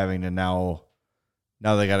crew having to now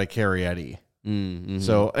they got to carry Eddie. Mm-hmm.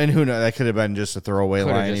 So, and who knows, that could have been just a throwaway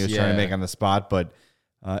line he was trying to make on the spot, but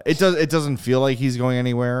it doesn't feel like he's going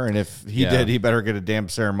anywhere. And if he did, he better get a damn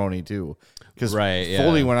ceremony too. Because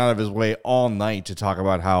Foley went out of his way all night to talk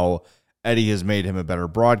about how Eddie has made him a better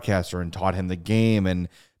broadcaster and taught him the game. And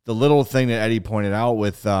the little thing that Eddie pointed out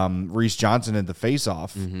with Reese Johnson at the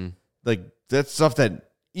face-off, like that's stuff that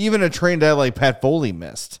even a trained guy like Pat Foley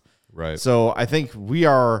missed. Right. So I think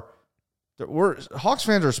Hawks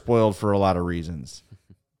fans are spoiled for a lot of reasons.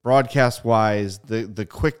 Broadcast-wise, the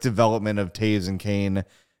quick development of Taves and Kane,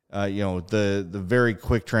 the very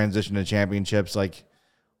quick transition to championships. Like,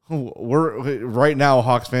 right now,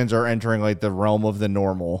 Hawks fans are entering like the realm of the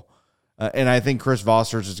normal. And I think Chris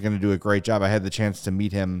Foster's is going to do a great job. I had the chance to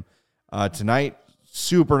meet him tonight.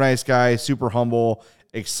 Super nice guy, super humble,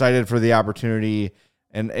 excited for the opportunity,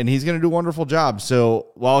 and he's going to do a wonderful job. So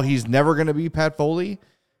while he's never going to be Pat Foley,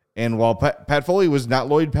 and while Pat Foley was not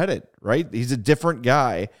Lloyd Pettit, right? He's a different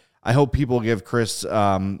guy. I hope people give Chris,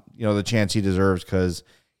 the chance he deserves, because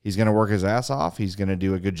he's going to work his ass off. He's going to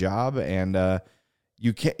do a good job, and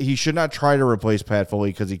he should not try to replace Pat Foley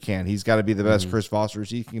because he can't. He's got to be the best Chris Foster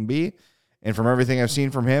he can be. And from everything I've seen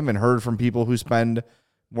from him and heard from people who spend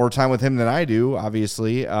more time with him than I do,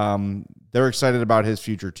 obviously, they're excited about his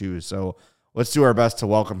future too. So let's do our best to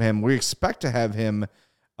welcome him. We expect to have him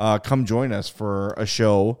come join us for a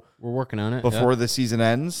show. We're working on it before the season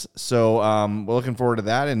ends. So we're looking forward to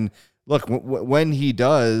that. And look, when he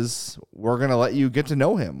does, we're going to let you get to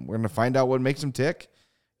know him. We're going to find out what makes him tick.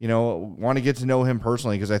 Want to get to know him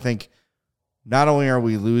personally, because I think not only are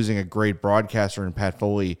we losing a great broadcaster in Pat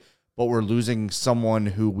Foley, but we're losing someone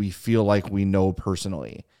who we feel like we know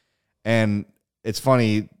personally. And it's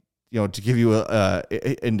funny, to give you a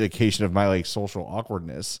indication of my like social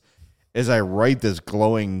awkwardness, as I write this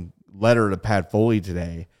glowing letter to Pat Foley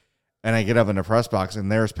today, and I get up in the press box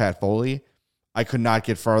and there's Pat Foley, I could not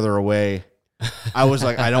get farther away. I was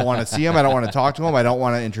like, I don't want to see him. I don't want to talk to him. I don't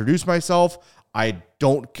want to introduce myself. I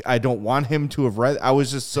don't want him to have read. I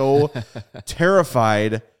was just so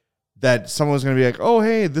terrified that someone was going to be like, oh,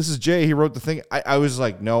 hey, this is Jay. He wrote the thing. I was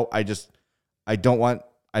like, no, I don't want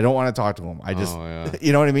to talk to him.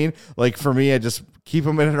 You know what I mean? Like for me, I just keep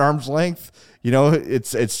him at an arm's length.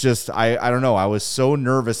 It's just, I don't know. I was so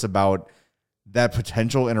nervous about that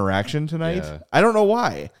potential interaction tonight. Yeah. I don't know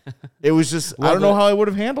why. It was just, I don't know how I would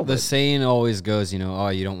have handled it. The saying always goes, you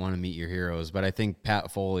don't want to meet your heroes. But I think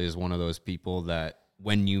Pat Foley is one of those people that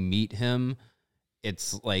when you meet him,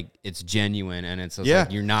 it's like, it's genuine and it's like,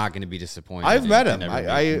 you're not going to be disappointed. I've met him.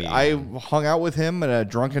 I hung out with him at a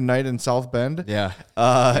drunken night in South Bend. Yeah.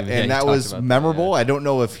 And that was memorable. I don't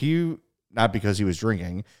know if not because he was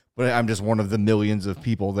drinking, but I'm just one of the millions of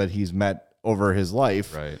people that he's met over his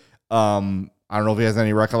life. Right. I don't know if he has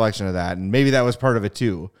any recollection of that, and maybe that was part of it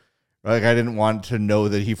too. Like I didn't want to know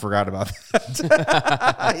that he forgot about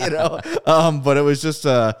that, But it was just,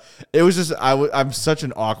 I'm such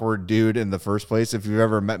an awkward dude in the first place. If you've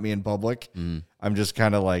ever met me in public, I'm just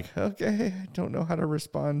kind of like, okay, I don't know how to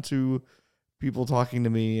respond to people talking to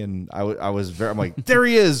me, and I'm like, there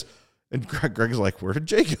he is, and Greg's like, where did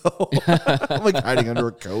Jay go? I'm like hiding under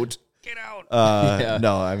a coat. Get out.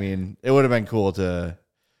 No, I mean, it would have been cool to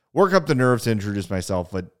work up the nerves to introduce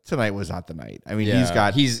myself, but tonight was not the night. I mean, he's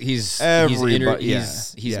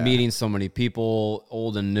meeting so many people,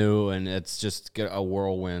 old and new, and it's just a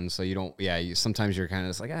whirlwind. So sometimes you're kind of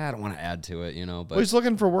just like, I don't want to add to it, But he's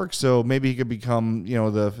looking for work, so maybe he could become,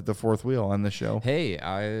 the fourth wheel on the show. Hey,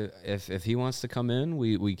 if he wants to come in,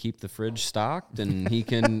 we keep the fridge stocked, and he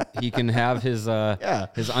can have his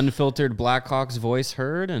unfiltered Blackhawks voice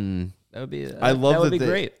heard, and that would be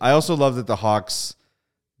great. I also love that the Hawks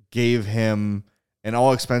gave him an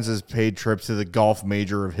all-expenses paid trip to the golf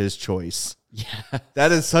major of his choice. Yeah.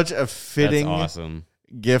 That is such a fitting awesome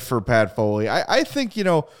gift for Pat Foley. I think,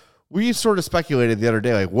 we sort of speculated the other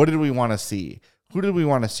day, like, what did we want to see? Who did we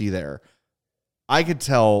want to see there? I could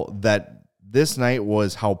tell that this night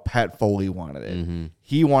was how Pat Foley wanted it. Mm-hmm.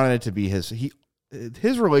 He wanted it to be his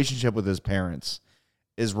relationship with his parents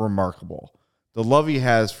is remarkable. The love he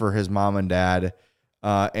has for his mom and dad,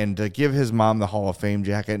 and to give his mom the Hall of Fame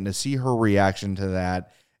jacket and to see her reaction to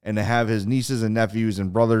that and to have his nieces and nephews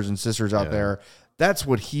and brothers and sisters out there, that's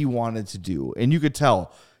what he wanted to do. And you could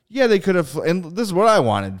tell, they could have, and this is what I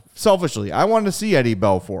wanted, selfishly. I wanted to see Eddie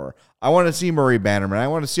Belfour. I wanted to see Murray Bannerman. I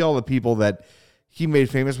wanted to see all the people that he made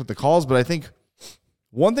famous with the calls. But I think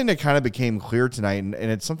one thing that kind of became clear tonight, and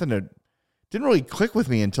it's something that didn't really click with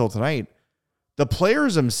me until tonight, the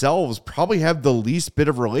players themselves probably have the least bit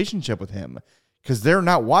of relationship with him, because they're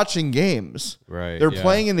not watching games. Right. They're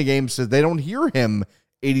playing in the games, so they don't hear him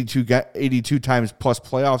 82 times plus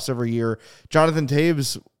playoffs every year. Jonathan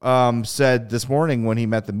Taves said this morning when he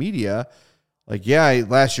met the media, like,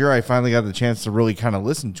 last year I finally got the chance to really kind of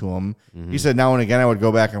listen to him. Mm-hmm. He said now and again I would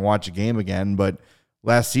go back and watch a game again, but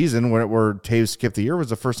last season where Taves skipped the year was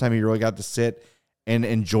the first time he really got to sit and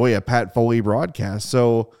enjoy a Pat Foley broadcast.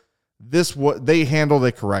 So they handled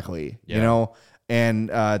it correctly, And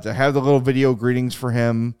to have the little video greetings for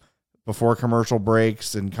him before commercial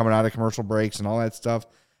breaks and coming out of commercial breaks and all that stuff,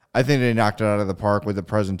 I think they knocked it out of the park with the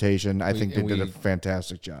presentation. I think they did a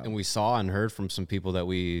fantastic job. And we saw and heard from some people that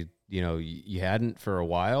you hadn't for a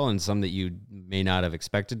while, and some that you may not have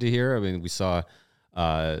expected to hear. I mean, we saw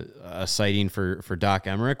a sighting for Doc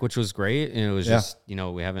Emmerich, which was great. And it was just,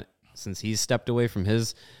 we haven't, since he's stepped away from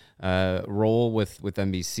his role with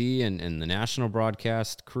NBC and the national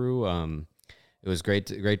broadcast crew. It was great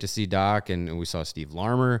to see Doc, and we saw Steve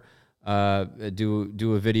Larmer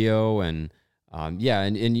do a video, and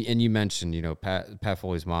you mentioned Pat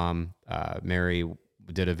Foley's mom, Mary,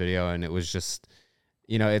 did a video, and it was just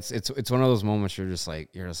it's one of those moments you're just like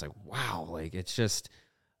wow, like it's just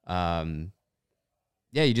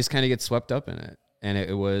you just kind of get swept up in it, and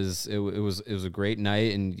it was a great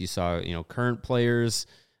night, and you saw current players.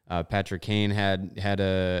 Patrick Kane had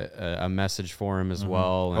a message for him as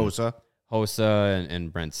well. And Hossa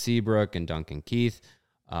and Brent Seabrook and Duncan Keith,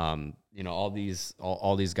 all these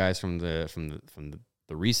guys from the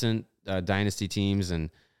recent dynasty teams, and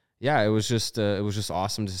yeah, it was just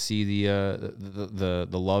awesome to see the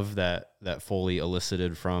love that Foley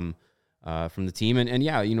elicited from the team, and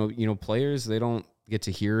yeah, players, they don't get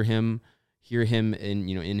to hear him in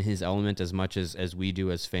in his element as much as we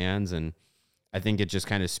do as fans, and I think it just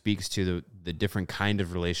kind of speaks to the different kind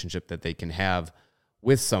of relationship that they can have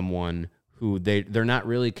with someone who they're not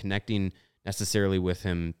really connecting necessarily with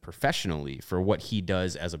him professionally for what he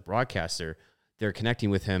does as a broadcaster. They're connecting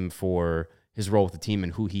with him for his role with the team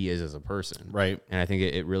and who he is as a person. Right. And I think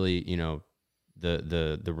it really,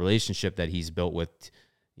 the relationship that he's built with,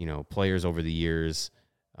 players over the years,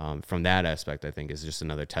 from that aspect, I think is just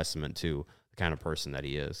another testament to the kind of person that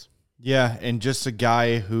he is. Yeah. And just a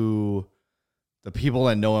guy who the people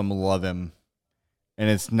that know him love him, and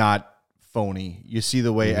it's not phony. You see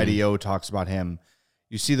the way Eddie O talks about him.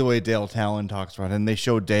 You see the way Dale Talon talks about him. They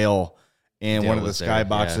showed Dale in one of the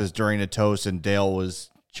skyboxes during a toast, and Dale was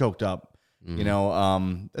choked up.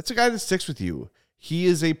 That's a guy that sticks with you. He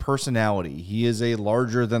is a personality. He is a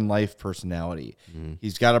larger than life personality.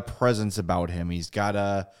 He's got a presence about him. He's got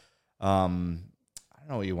a, I don't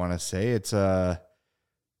know what you want to say.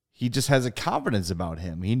 He just has a confidence about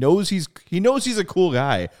him. He knows he's a cool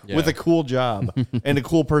guy with a cool job and a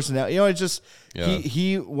cool personality. It's just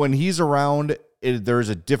he when he's around, there's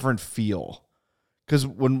a different feel. Because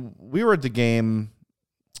when we were at the game,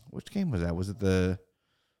 which game was that? Was it a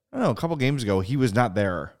couple games ago? He was not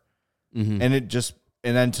there, and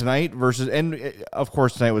then tonight and of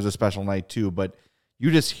course tonight was a special night too. But you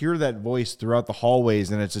just hear that voice throughout the hallways,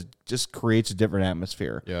 and it just creates a different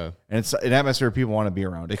atmosphere. Yeah, and it's an atmosphere people want to be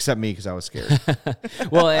around, except me because I was scared.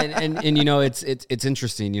 Well, and it's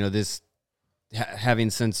interesting. This having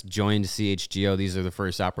since joined CHGO, these are the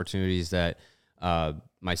first opportunities that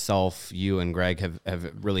myself, you, and Greg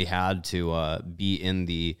have really had to be in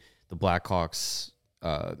the Blackhawks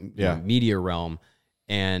media realm,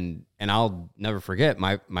 and I'll never forget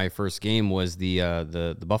my first game was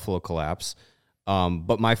the Buffalo collapse.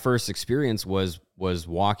 But my first experience was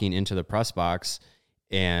walking into the press box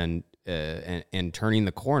and turning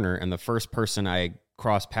the corner, and the first person I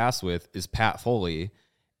crossed paths with is Pat Foley,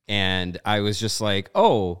 and I was just like,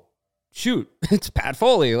 oh shoot, it's Pat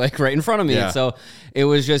Foley, like right in front of me. Yeah. And so it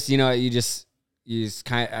was just, you just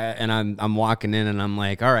kind of, and I'm walking in and I'm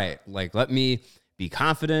like, all right, like, let me be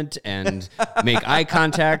confident and make eye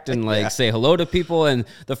contact and say hello to people. And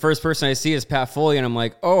the first person I see is Pat Foley, and I'm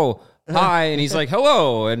like, oh, hi. And he's like,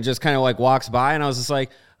 hello. And just kind of walks by. And I was just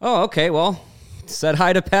like, oh, okay, well, said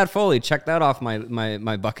hi to Pat Foley. Check that off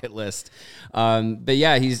my bucket list. But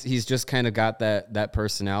yeah, he's just kind of got that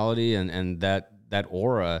personality and that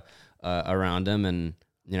aura around him. And,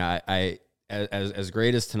 I as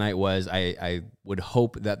great as tonight was, I would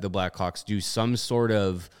hope that the Blackhawks do some sort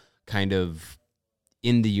of kind of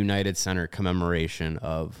in the United Center commemoration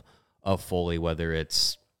of Foley, whether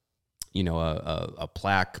it's, a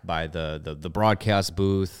plaque by the broadcast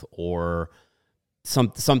booth or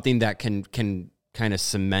something that can kind of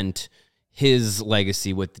cement his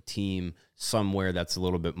legacy with the team somewhere that's a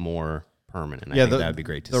little bit more permanent. I think that'd be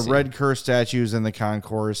great to see. The Red Kerr statues in the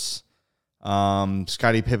concourse.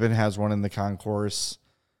 Scottie Pippen has one in the concourse.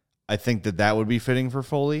 I think that would be fitting for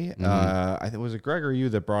Foley. I think was it Greg or you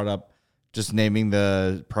that brought up just naming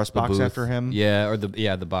the press box after him? Yeah, or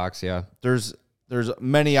the box. Yeah, there's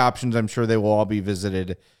many options. I'm sure they will all be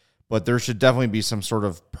visited, but there should definitely be some sort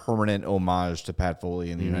of permanent homage to Pat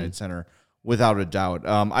Foley in the United Center, without a doubt.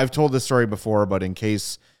 I've told this story before, but in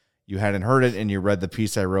case you hadn't heard it and you read the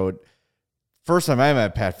piece I wrote, first time I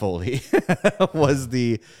met Pat Foley was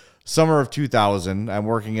the summer of 2000. I'm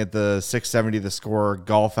working at the 670 The Score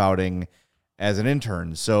golf outing as an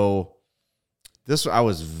intern. So I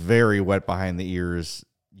was very wet behind the ears,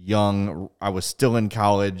 young. I was still in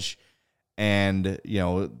college and,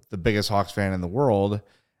 the biggest Hawks fan in the world.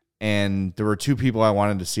 And there were two people I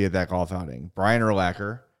wanted to see at that golf outing. Brian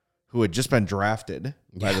Urlacher, who had just been drafted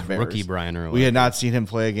by the Bears. Rookie Brian Urlacher. We had not seen him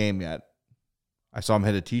play a game yet. I saw him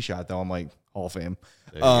hit a tee shot, though. I'm like, Hall of Fame.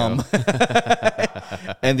 And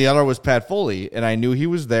the other was Pat Foley, and I knew he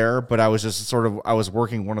was there, but I was just I was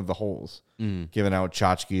working one of the holes, giving out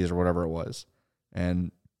tchotchkes or whatever it was.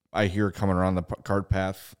 And I hear coming around the cart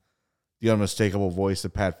path the unmistakable voice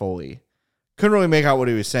of Pat Foley. Couldn't really make out what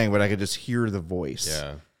he was saying, but I could just hear the voice.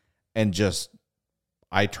 Yeah. And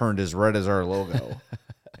I turned as red as our logo.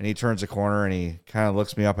 And he turns the corner and he kind of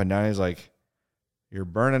looks me up and down. He's like, "You're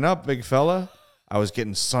burning up, big fella." I was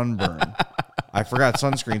getting sunburned. I forgot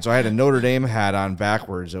sunscreen, so I had a Notre Dame hat on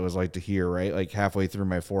backwards. It was like to here, right? Like halfway through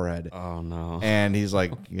my forehead. Oh, no. And he's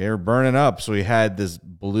like, "You're burning up." So he had this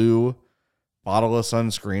blue bottle of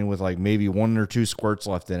sunscreen with like maybe 1 or 2 squirts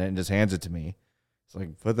left in it and just hands it to me. It's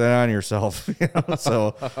like, put that on yourself.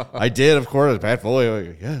 So I did, of course. Pat Foley,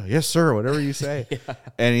 like, yeah, yes, sir, whatever you say.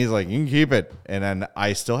 And he's like, you can keep it. And then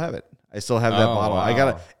I still have it. I still have that bottle.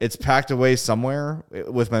 Wow. It's packed away somewhere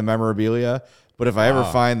with my memorabilia. But if I ever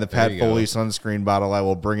find the Pat Foley sunscreen bottle, I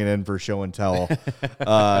will bring it in for show and tell.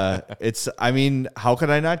 I mean, how could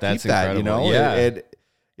I not keep that? Incredible.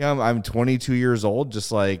 Yeah. I'm 22 years old.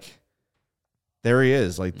 Just like, there he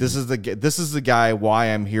is. Like, this is the guy why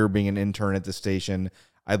I'm here being an intern at the station.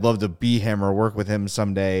 I'd love to be him or work with him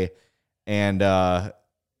someday. And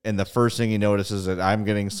the first thing he notices is that I'm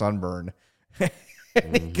getting sunburned.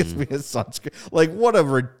 He gives me a sunscreen. Like, what a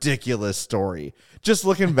ridiculous story. Just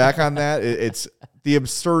looking back on that, it's the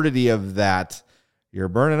absurdity of that. You're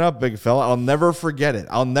burning up, big fella. I'll never forget it.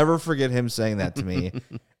 I'll never forget him saying that to me.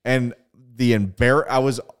 And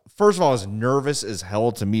first of all, I was nervous as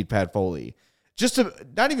hell to meet Pat Foley. Just to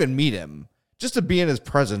not even meet him, just to be in his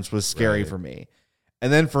presence was scary for me.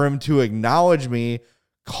 And then for him to acknowledge me,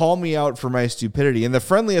 call me out for my stupidity in the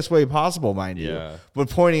friendliest way possible, mind you, but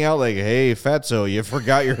pointing out like, hey, fatso, you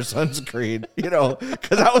forgot your sunscreen,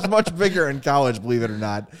 because I was much bigger in college, believe it or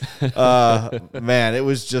not. Man, it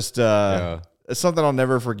was just something I'll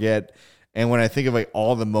never forget. And when I think of like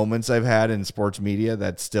all the moments I've had in sports media,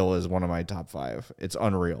 that still is one of my top 5. It's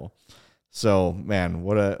unreal. So, man,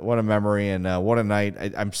 what a memory and what a night.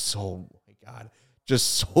 I'm so,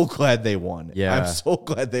 just so glad they won. Yeah. I'm so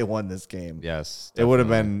glad they won this game. Yes. Definitely. It would have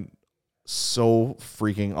been so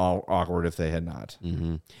freaking awkward if they had not.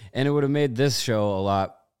 Mm-hmm. And it would have made this show a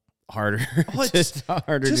lot harder.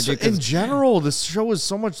 Harder to do. In general, this show is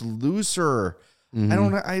so much looser.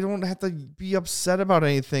 Mm-hmm. I don't have to be upset about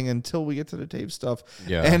anything until we get to the tape stuff.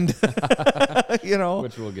 Yeah. And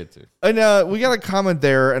which we'll get to. And we got a comment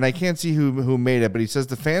there, and I can't see who made it, but he says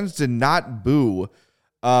the fans did not boo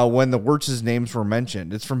when the Wirtz' names were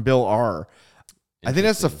mentioned. It's from Bill R. I think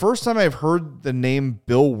that's the first time I've heard the name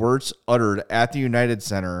Bill Wirtz uttered at the United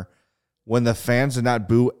Center when the fans did not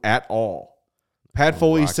boo at all. Pat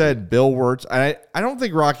Foley said Bill Wirtz. And I don't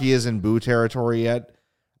think Rocky is in boo territory yet.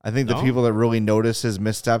 I think the people that really notice his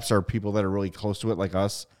missteps are people that are really close to it, like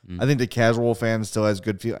us. I think the casual fan still has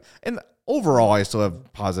good feeling. And overall, I still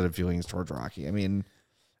have positive feelings towards Rocky. I mean,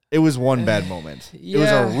 it was one bad moment. It was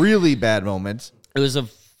a really bad moment. It was a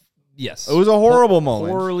horrible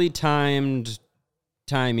moment. Poorly timing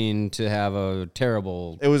to have a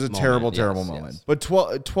terrible. It was a terrible moment. Yes.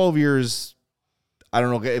 But 12 years, I don't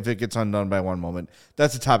know if it gets undone by one moment.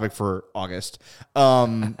 That's a topic for August.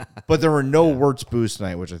 But there were no Wirtz boos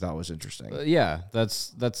tonight, which I thought was interesting.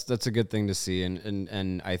 That's a good thing to see,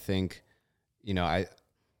 and I think,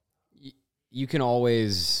 you can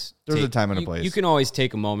always there's a time and a place. You can always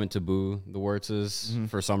take a moment to boo the Wirtzes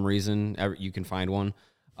for some reason. You can find one.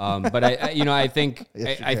 But I think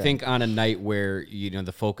I think on a night where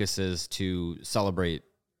the focus is to celebrate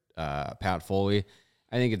Pat Foley,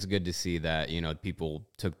 I think it's good to see that people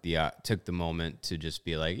took the moment to just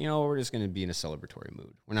be like, we're just going to be in a celebratory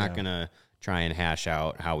mood. We're not going to try and hash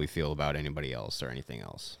out how we feel about anybody else or anything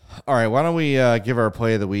else. All right, why don't we give our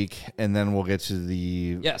play of the week, and then we'll get to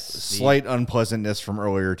the slight unpleasantness from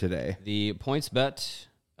earlier today. The PointsBet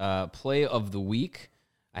play of the week.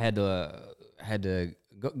 I had to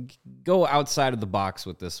go outside of the box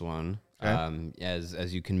with this one. Okay.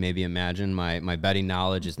 As you can maybe imagine, my betting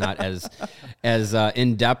knowledge is not as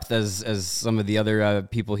in depth as some of the other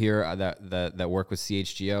people here that work with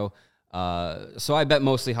CHGO. So I bet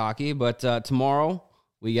mostly hockey, but tomorrow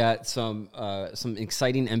we got some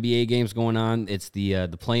exciting NBA games going on. It's the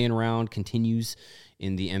play-in round continues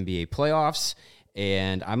in the NBA playoffs,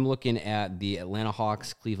 and I'm looking at the Atlanta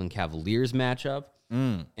Hawks Cleveland Cavaliers matchup.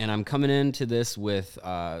 And I'm coming into this with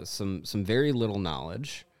some very little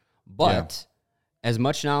knowledge. But as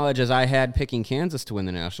much knowledge as I had picking Kansas to win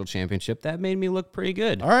the national championship, that made me look pretty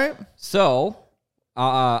good. All right. So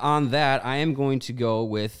on that, I am going to go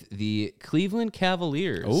with the Cleveland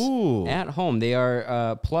Cavaliers at home. They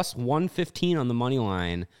are plus 115 on the money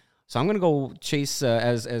line. So I'm going to go chase,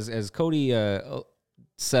 as Cody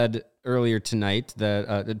said earlier tonight,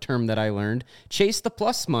 the term that I learned, chase the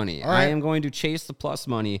plus money. Right. I am going to chase the plus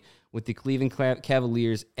money with the Cleveland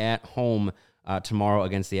Cavaliers at home tomorrow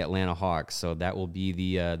against the Atlanta Hawks. So that will be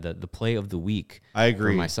the play of the week. I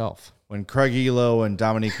agree. For myself. When Craig Elo and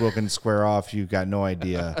Dominique Wilkins square off, you've got no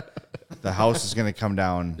idea. The house is going to come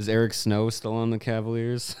down. Is Eric Snow still on the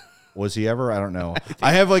Cavaliers? Was he ever? I don't know.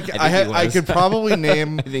 I could probably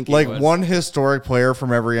name one historic player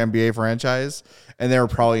from every NBA franchise, and they were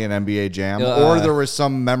probably an NBA Jam, or there was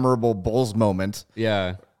some memorable Bulls moment.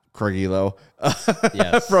 Yeah, Craig Elo,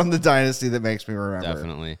 from the dynasty that makes me remember.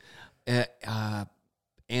 Definitely.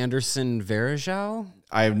 Anderson Varejao?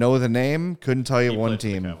 I know the name. Couldn't tell you He one played for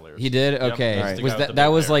the team. Cavaliers. He did? Yep. Okay. Right. Was that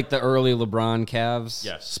was like the early LeBron Cavs?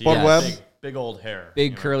 Yes. Spud He had Webb? big old hair.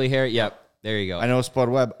 Big curly hair. Yep. There you go. I know Spud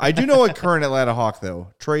Webb. I do know a current Atlanta Hawk, though.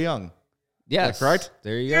 Trae Young. Yes. Is that correct?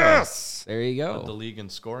 There you go. Yes! There you Led the go. league in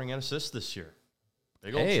scoring and assists this year.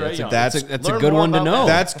 Big old Hey, Trae Young. that's a Learn good more one to about know.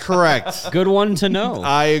 that. That's correct. Good one to know.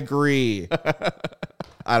 I agree.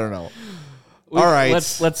 I don't know. All right.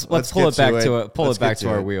 Let's pull get it back to pull Let's it back get to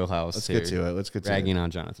our it. wheelhouse. Let's here. get to it. Let's get to Ragging it. on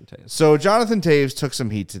Jonathan Taves. So Jonathan Taves took some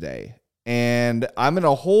heat today, and I'm going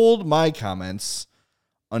to hold my comments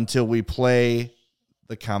until we play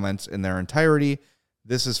the comments in their entirety.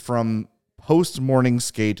 This is from post-morning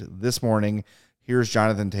skate this morning. Here's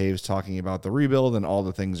Jonathan Taves talking about the rebuild and all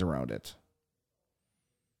the things around it.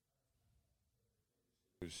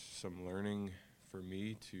 There's some learning for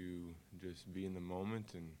me to just be in the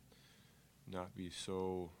moment and not be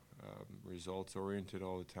so results oriented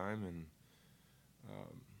all the time. And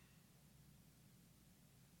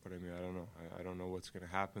but I mean, I don't know. I don't know what's going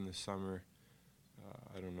to happen this summer.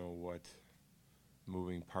 I don't know what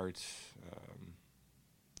moving parts.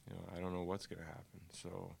 I don't know what's going to happen.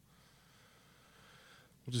 So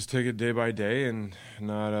we'll just take it day by day and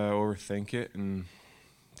not overthink it and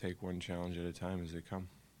take one challenge at a time as they come.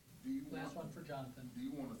 Last one for Jonathan. Do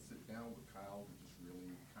you want to sit down with Kyle to just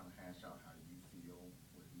really kind of hash out how you feel,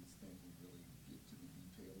 where he's thinking, really get to the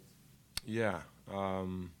details? Yeah.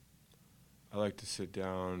 I like to sit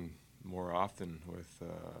down more often with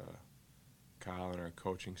Kyle and our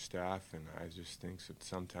coaching staff, and I just think that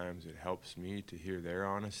sometimes it helps me to hear their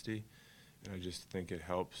honesty, and I just think it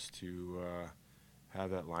helps to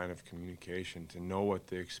have that line of communication, to know what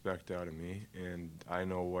they expect out of me, and I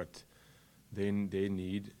know what they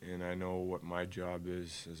need, and I know what my job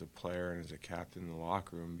is as a player and as a captain in the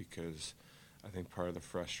locker room, because I think part of the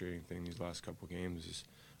frustrating thing these last couple of games is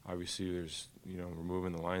obviously there's, we're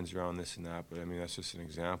moving the lines around this and that, but I mean, that's just an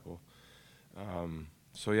example.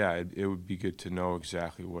 So yeah, it would be good to know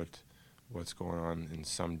exactly what's going on in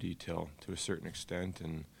some detail to a certain extent,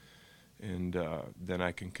 and then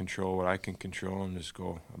I can control what I can control and just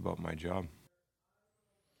go about my job.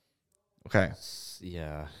 Okay.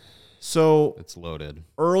 Yeah. So It's loaded.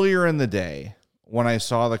 earlier in the day, when I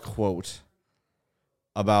saw the quote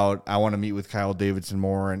about I want to meet with Kyle Davidson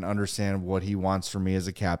more and understand what he wants from me as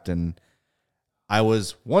a captain, I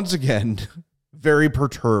was once again very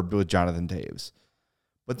perturbed with Jonathan Taves.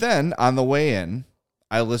 But then on the way in,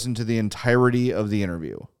 I listened to the entirety of the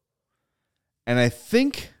interview. And I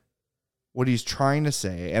think what he's trying to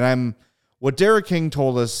say, and what Derek King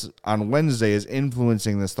told us on Wednesday is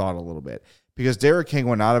influencing this thought a little bit, because Derek King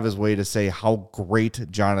went out of his way to say how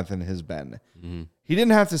great Jonathan has been. Mm-hmm. He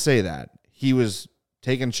didn't have to say that. He was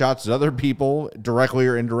taking shots at other people directly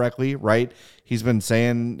or indirectly, right? He's been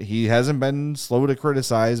saying he hasn't been slow to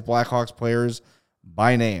criticize Blackhawks players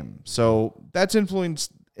by name. So that's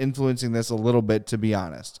influencing this a little bit, to be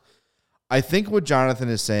honest. I think what Jonathan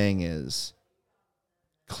is saying is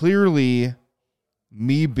clearly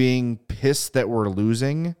me being pissed that we're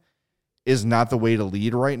losing is not the way to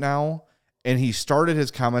lead right now. And he started his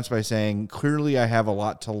comments by saying, clearly I have a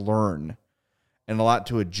lot to learn and a lot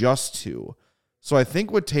to adjust to. So I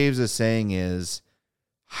think what Taves is saying is,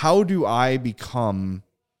 how do I become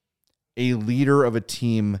a leader of a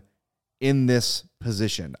team in this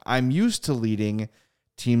position? I'm used to leading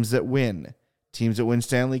teams that win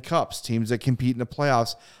Stanley Cups, teams that compete in the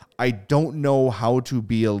playoffs. I don't know how to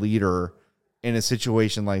be a leader in a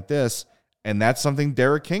situation like this. And that's something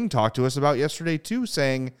Derek King talked to us about yesterday too,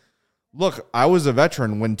 saying, look, I was a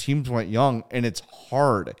veteran when teams went young, and it's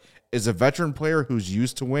hard. As a veteran player who's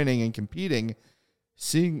used to winning and competing,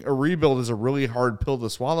 seeing a rebuild is a really hard pill to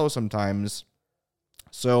swallow sometimes.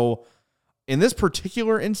 So in this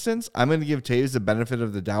particular instance, I'm going to give Taves the benefit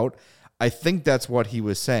of the doubt. I think that's what he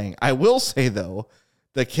was saying. I will say, though,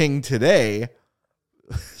 the King today,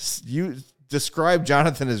 you described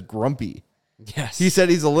Jonathan as grumpy. Yes. He said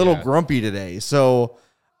he's a little grumpy today. So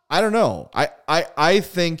I don't know. I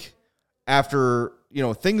think after,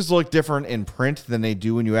 things look different in print than they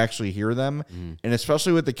do when you actually hear them. And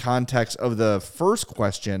especially with the context of the first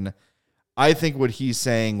question, I think what he's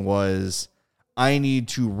saying was, I need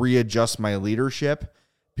to readjust my leadership,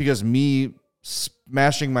 because me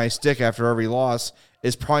smashing my stick after every loss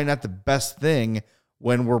is probably not the best thing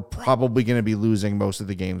when we're probably going to be losing most of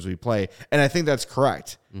the games we play. And I think that's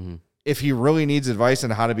correct. Mm-hmm. If he really needs advice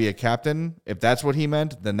on how to be a captain, if that's what he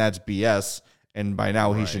meant, then that's BS. And by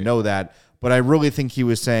now he should know that. But I really think he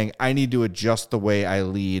was saying, I need to adjust the way I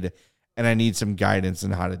lead, and I need some guidance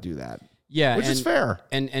on how to do that. Yeah, which is fair.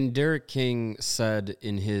 And Derek King said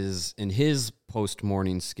in his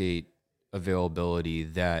post-morning skate availability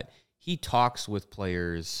that he talks with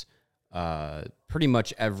players pretty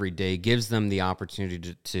much every day, gives them the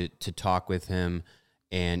opportunity to talk with him,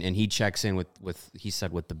 and he checks in with he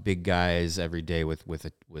said with the big guys every day with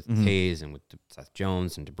Taze and with Seth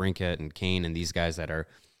Jones and DeBrincat and Kane and these guys that are,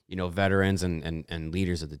 you know, veterans and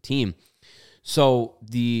leaders of the team. So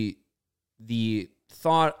the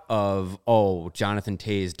thought of, Jonathan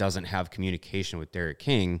Taze doesn't have communication with Derek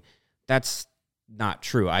King, that's not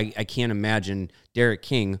true. I can't imagine Derek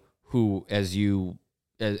King, who as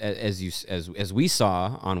we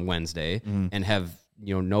saw on Wednesday and have,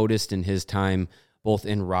 you know, noticed in his time both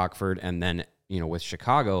in Rockford and then, you know, with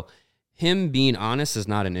Chicago, him being honest is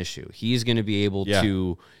not an issue. He's going to be able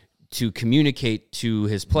to communicate to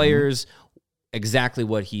his players exactly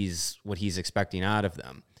what he's expecting out of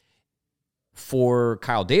them. For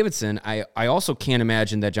Kyle Davidson, I also can't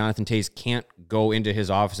imagine that Jonathan Taze can't go into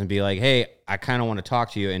his office and be like, hey, I kind of want to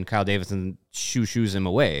talk to you, and Kyle Davidson shoos him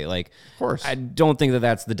away. Like, of course. I don't think that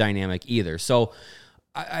that's the dynamic either. So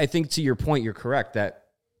I think to your point, you're correct that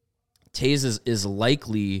Taze is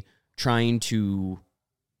likely trying to,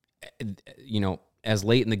 you know, as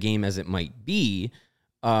late in the game as it might be,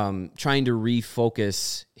 trying to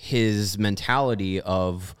refocus his mentality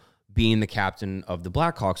of being the captain of the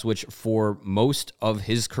Blackhawks, which for most of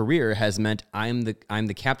his career has meant I'm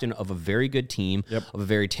the captain of a very good team, of a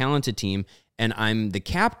very talented team, and I'm the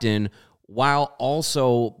captain while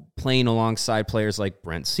also playing alongside players like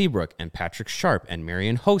Brent Seabrook and Patrick Sharp and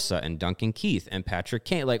Marian Hossa and Duncan Keith and Patrick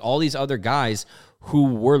Kane, like all these other guys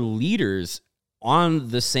who were leaders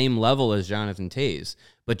on the same level as Jonathan Taze,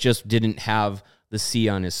 but just didn't have the C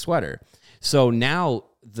on his sweater. So now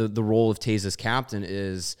the role of Taze as captain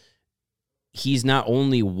is he's no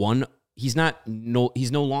longer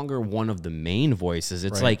one of the main voices.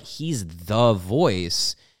 It's like he's the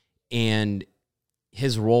voice, and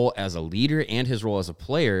his role as a leader and his role as a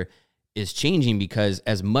player is changing, because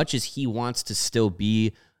as much as he wants to still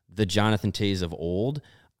be the Jonathan Taze of old,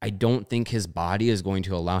 I don't think his body is going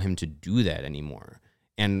to allow him to do that anymore.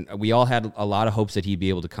 And we all had a lot of hopes that he'd be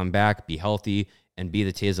able to come back, be healthy, and be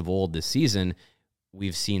the Taze of old this season.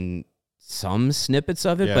 We've seen some snippets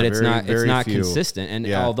of it, but it's not consistent. And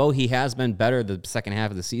although he has been better the second half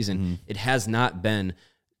of the season, it has not been,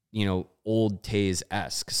 you know, old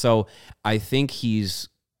Taze-esque. So I think he's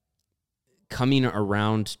coming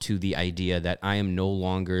around to the idea that I am no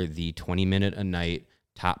longer the 20-minute a night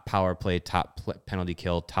top power play, top penalty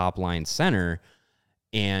kill, top line center.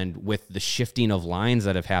 And with the shifting of lines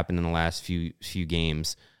that have happened in the last few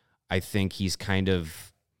games, I think he's kind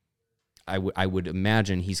of, I would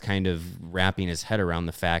imagine he's kind of wrapping his head around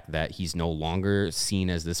the fact that he's no longer seen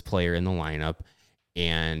as this player in the lineup.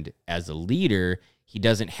 And as a leader, he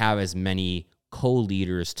doesn't have as many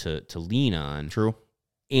co-leaders to lean on. True.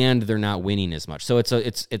 And they're not winning as much. So it's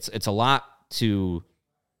a lot to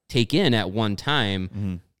take in at one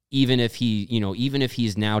time, even if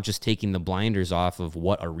he's now just taking the blinders off of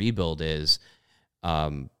what a rebuild is.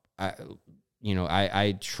 I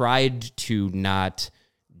tried to not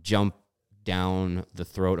jump down the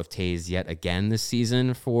throat of Taze yet again this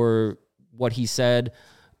season for what he said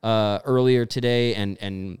earlier today,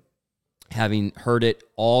 and having heard it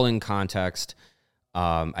all in context,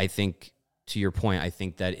 I think, to your point, I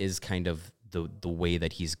think that is kind of the way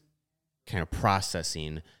that he's kind of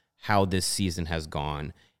processing how this season has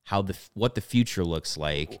gone, what the future looks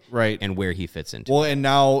like, right, and where he fits into. Well, and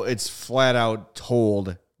now it's flat out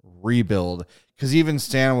told rebuild, because even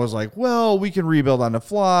Stan was like, well, we can rebuild on the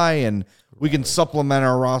fly, and we can supplement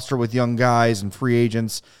our roster with young guys and free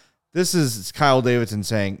agents. This is Kyle Davidson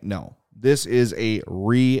saying, no, this is a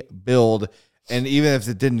rebuild. And even if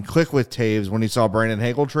it didn't click with Taves when he saw Brandon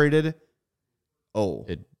Hagel traded,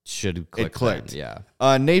 it should have clicked. It clicked. Then,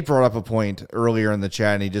 yeah. Nate brought up a point earlier in the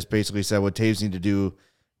chat, and he just basically said what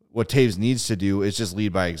Taves needs to do is just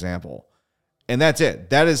lead by example. And that's it.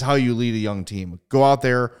 That is how you lead a young team. Go out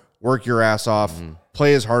there, work your ass off,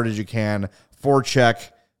 play as hard as you can,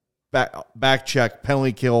 forecheck, back check,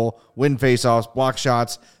 penalty kill, win faceoffs, block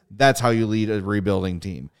shots. That's how you lead a rebuilding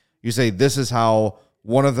team. You say, this is how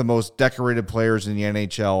one of the most decorated players in the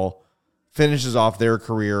NHL finishes off their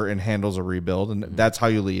career and handles a rebuild, and that's how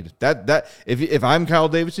you lead. That if I'm Kyle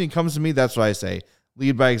Davidson, he comes to me, that's what I say.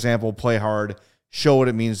 Lead by example, play hard, show what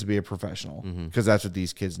it means to be a professional, because that's what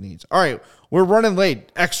these kids need. All right, we're running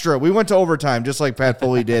late. Extra. We went to overtime, just like Pat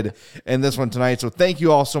Foley did in this one tonight. So thank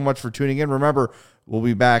you all so much for tuning in. Remember, we'll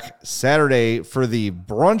be back Saturday for the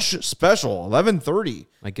brunch special, 11:30.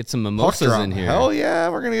 Might get some mimosas in here. Hell yeah,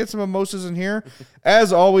 we're going to get some mimosas in here.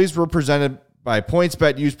 As always, we're presented by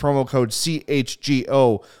PointsBet. Use promo code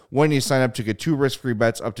CHGO when you sign up to get 2 risk-free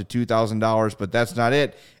bets up to $2,000. But that's not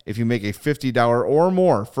it. If you make a $50 or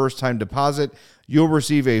more first-time deposit, you'll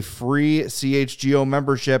receive a free CHGO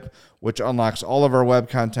membership, which unlocks all of our web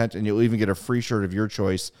content, and you'll even get a free shirt of your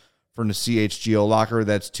choice from the CHGO locker.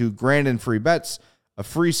 That's $2,000 in free bets, a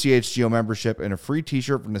free CHGO membership, and a free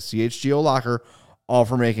t-shirt from the CHGO locker, all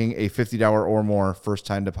for making a $50 or more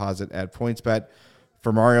first-time deposit at PointsBet.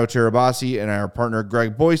 For Mario Tirabassi and our partner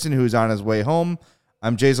Greg Boyson, who's on his way home,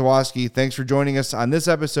 I'm Jay Zawoski. Thanks for joining us on this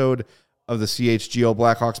episode of the CHGO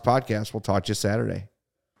Blackhawks podcast. We'll talk to you Saturday.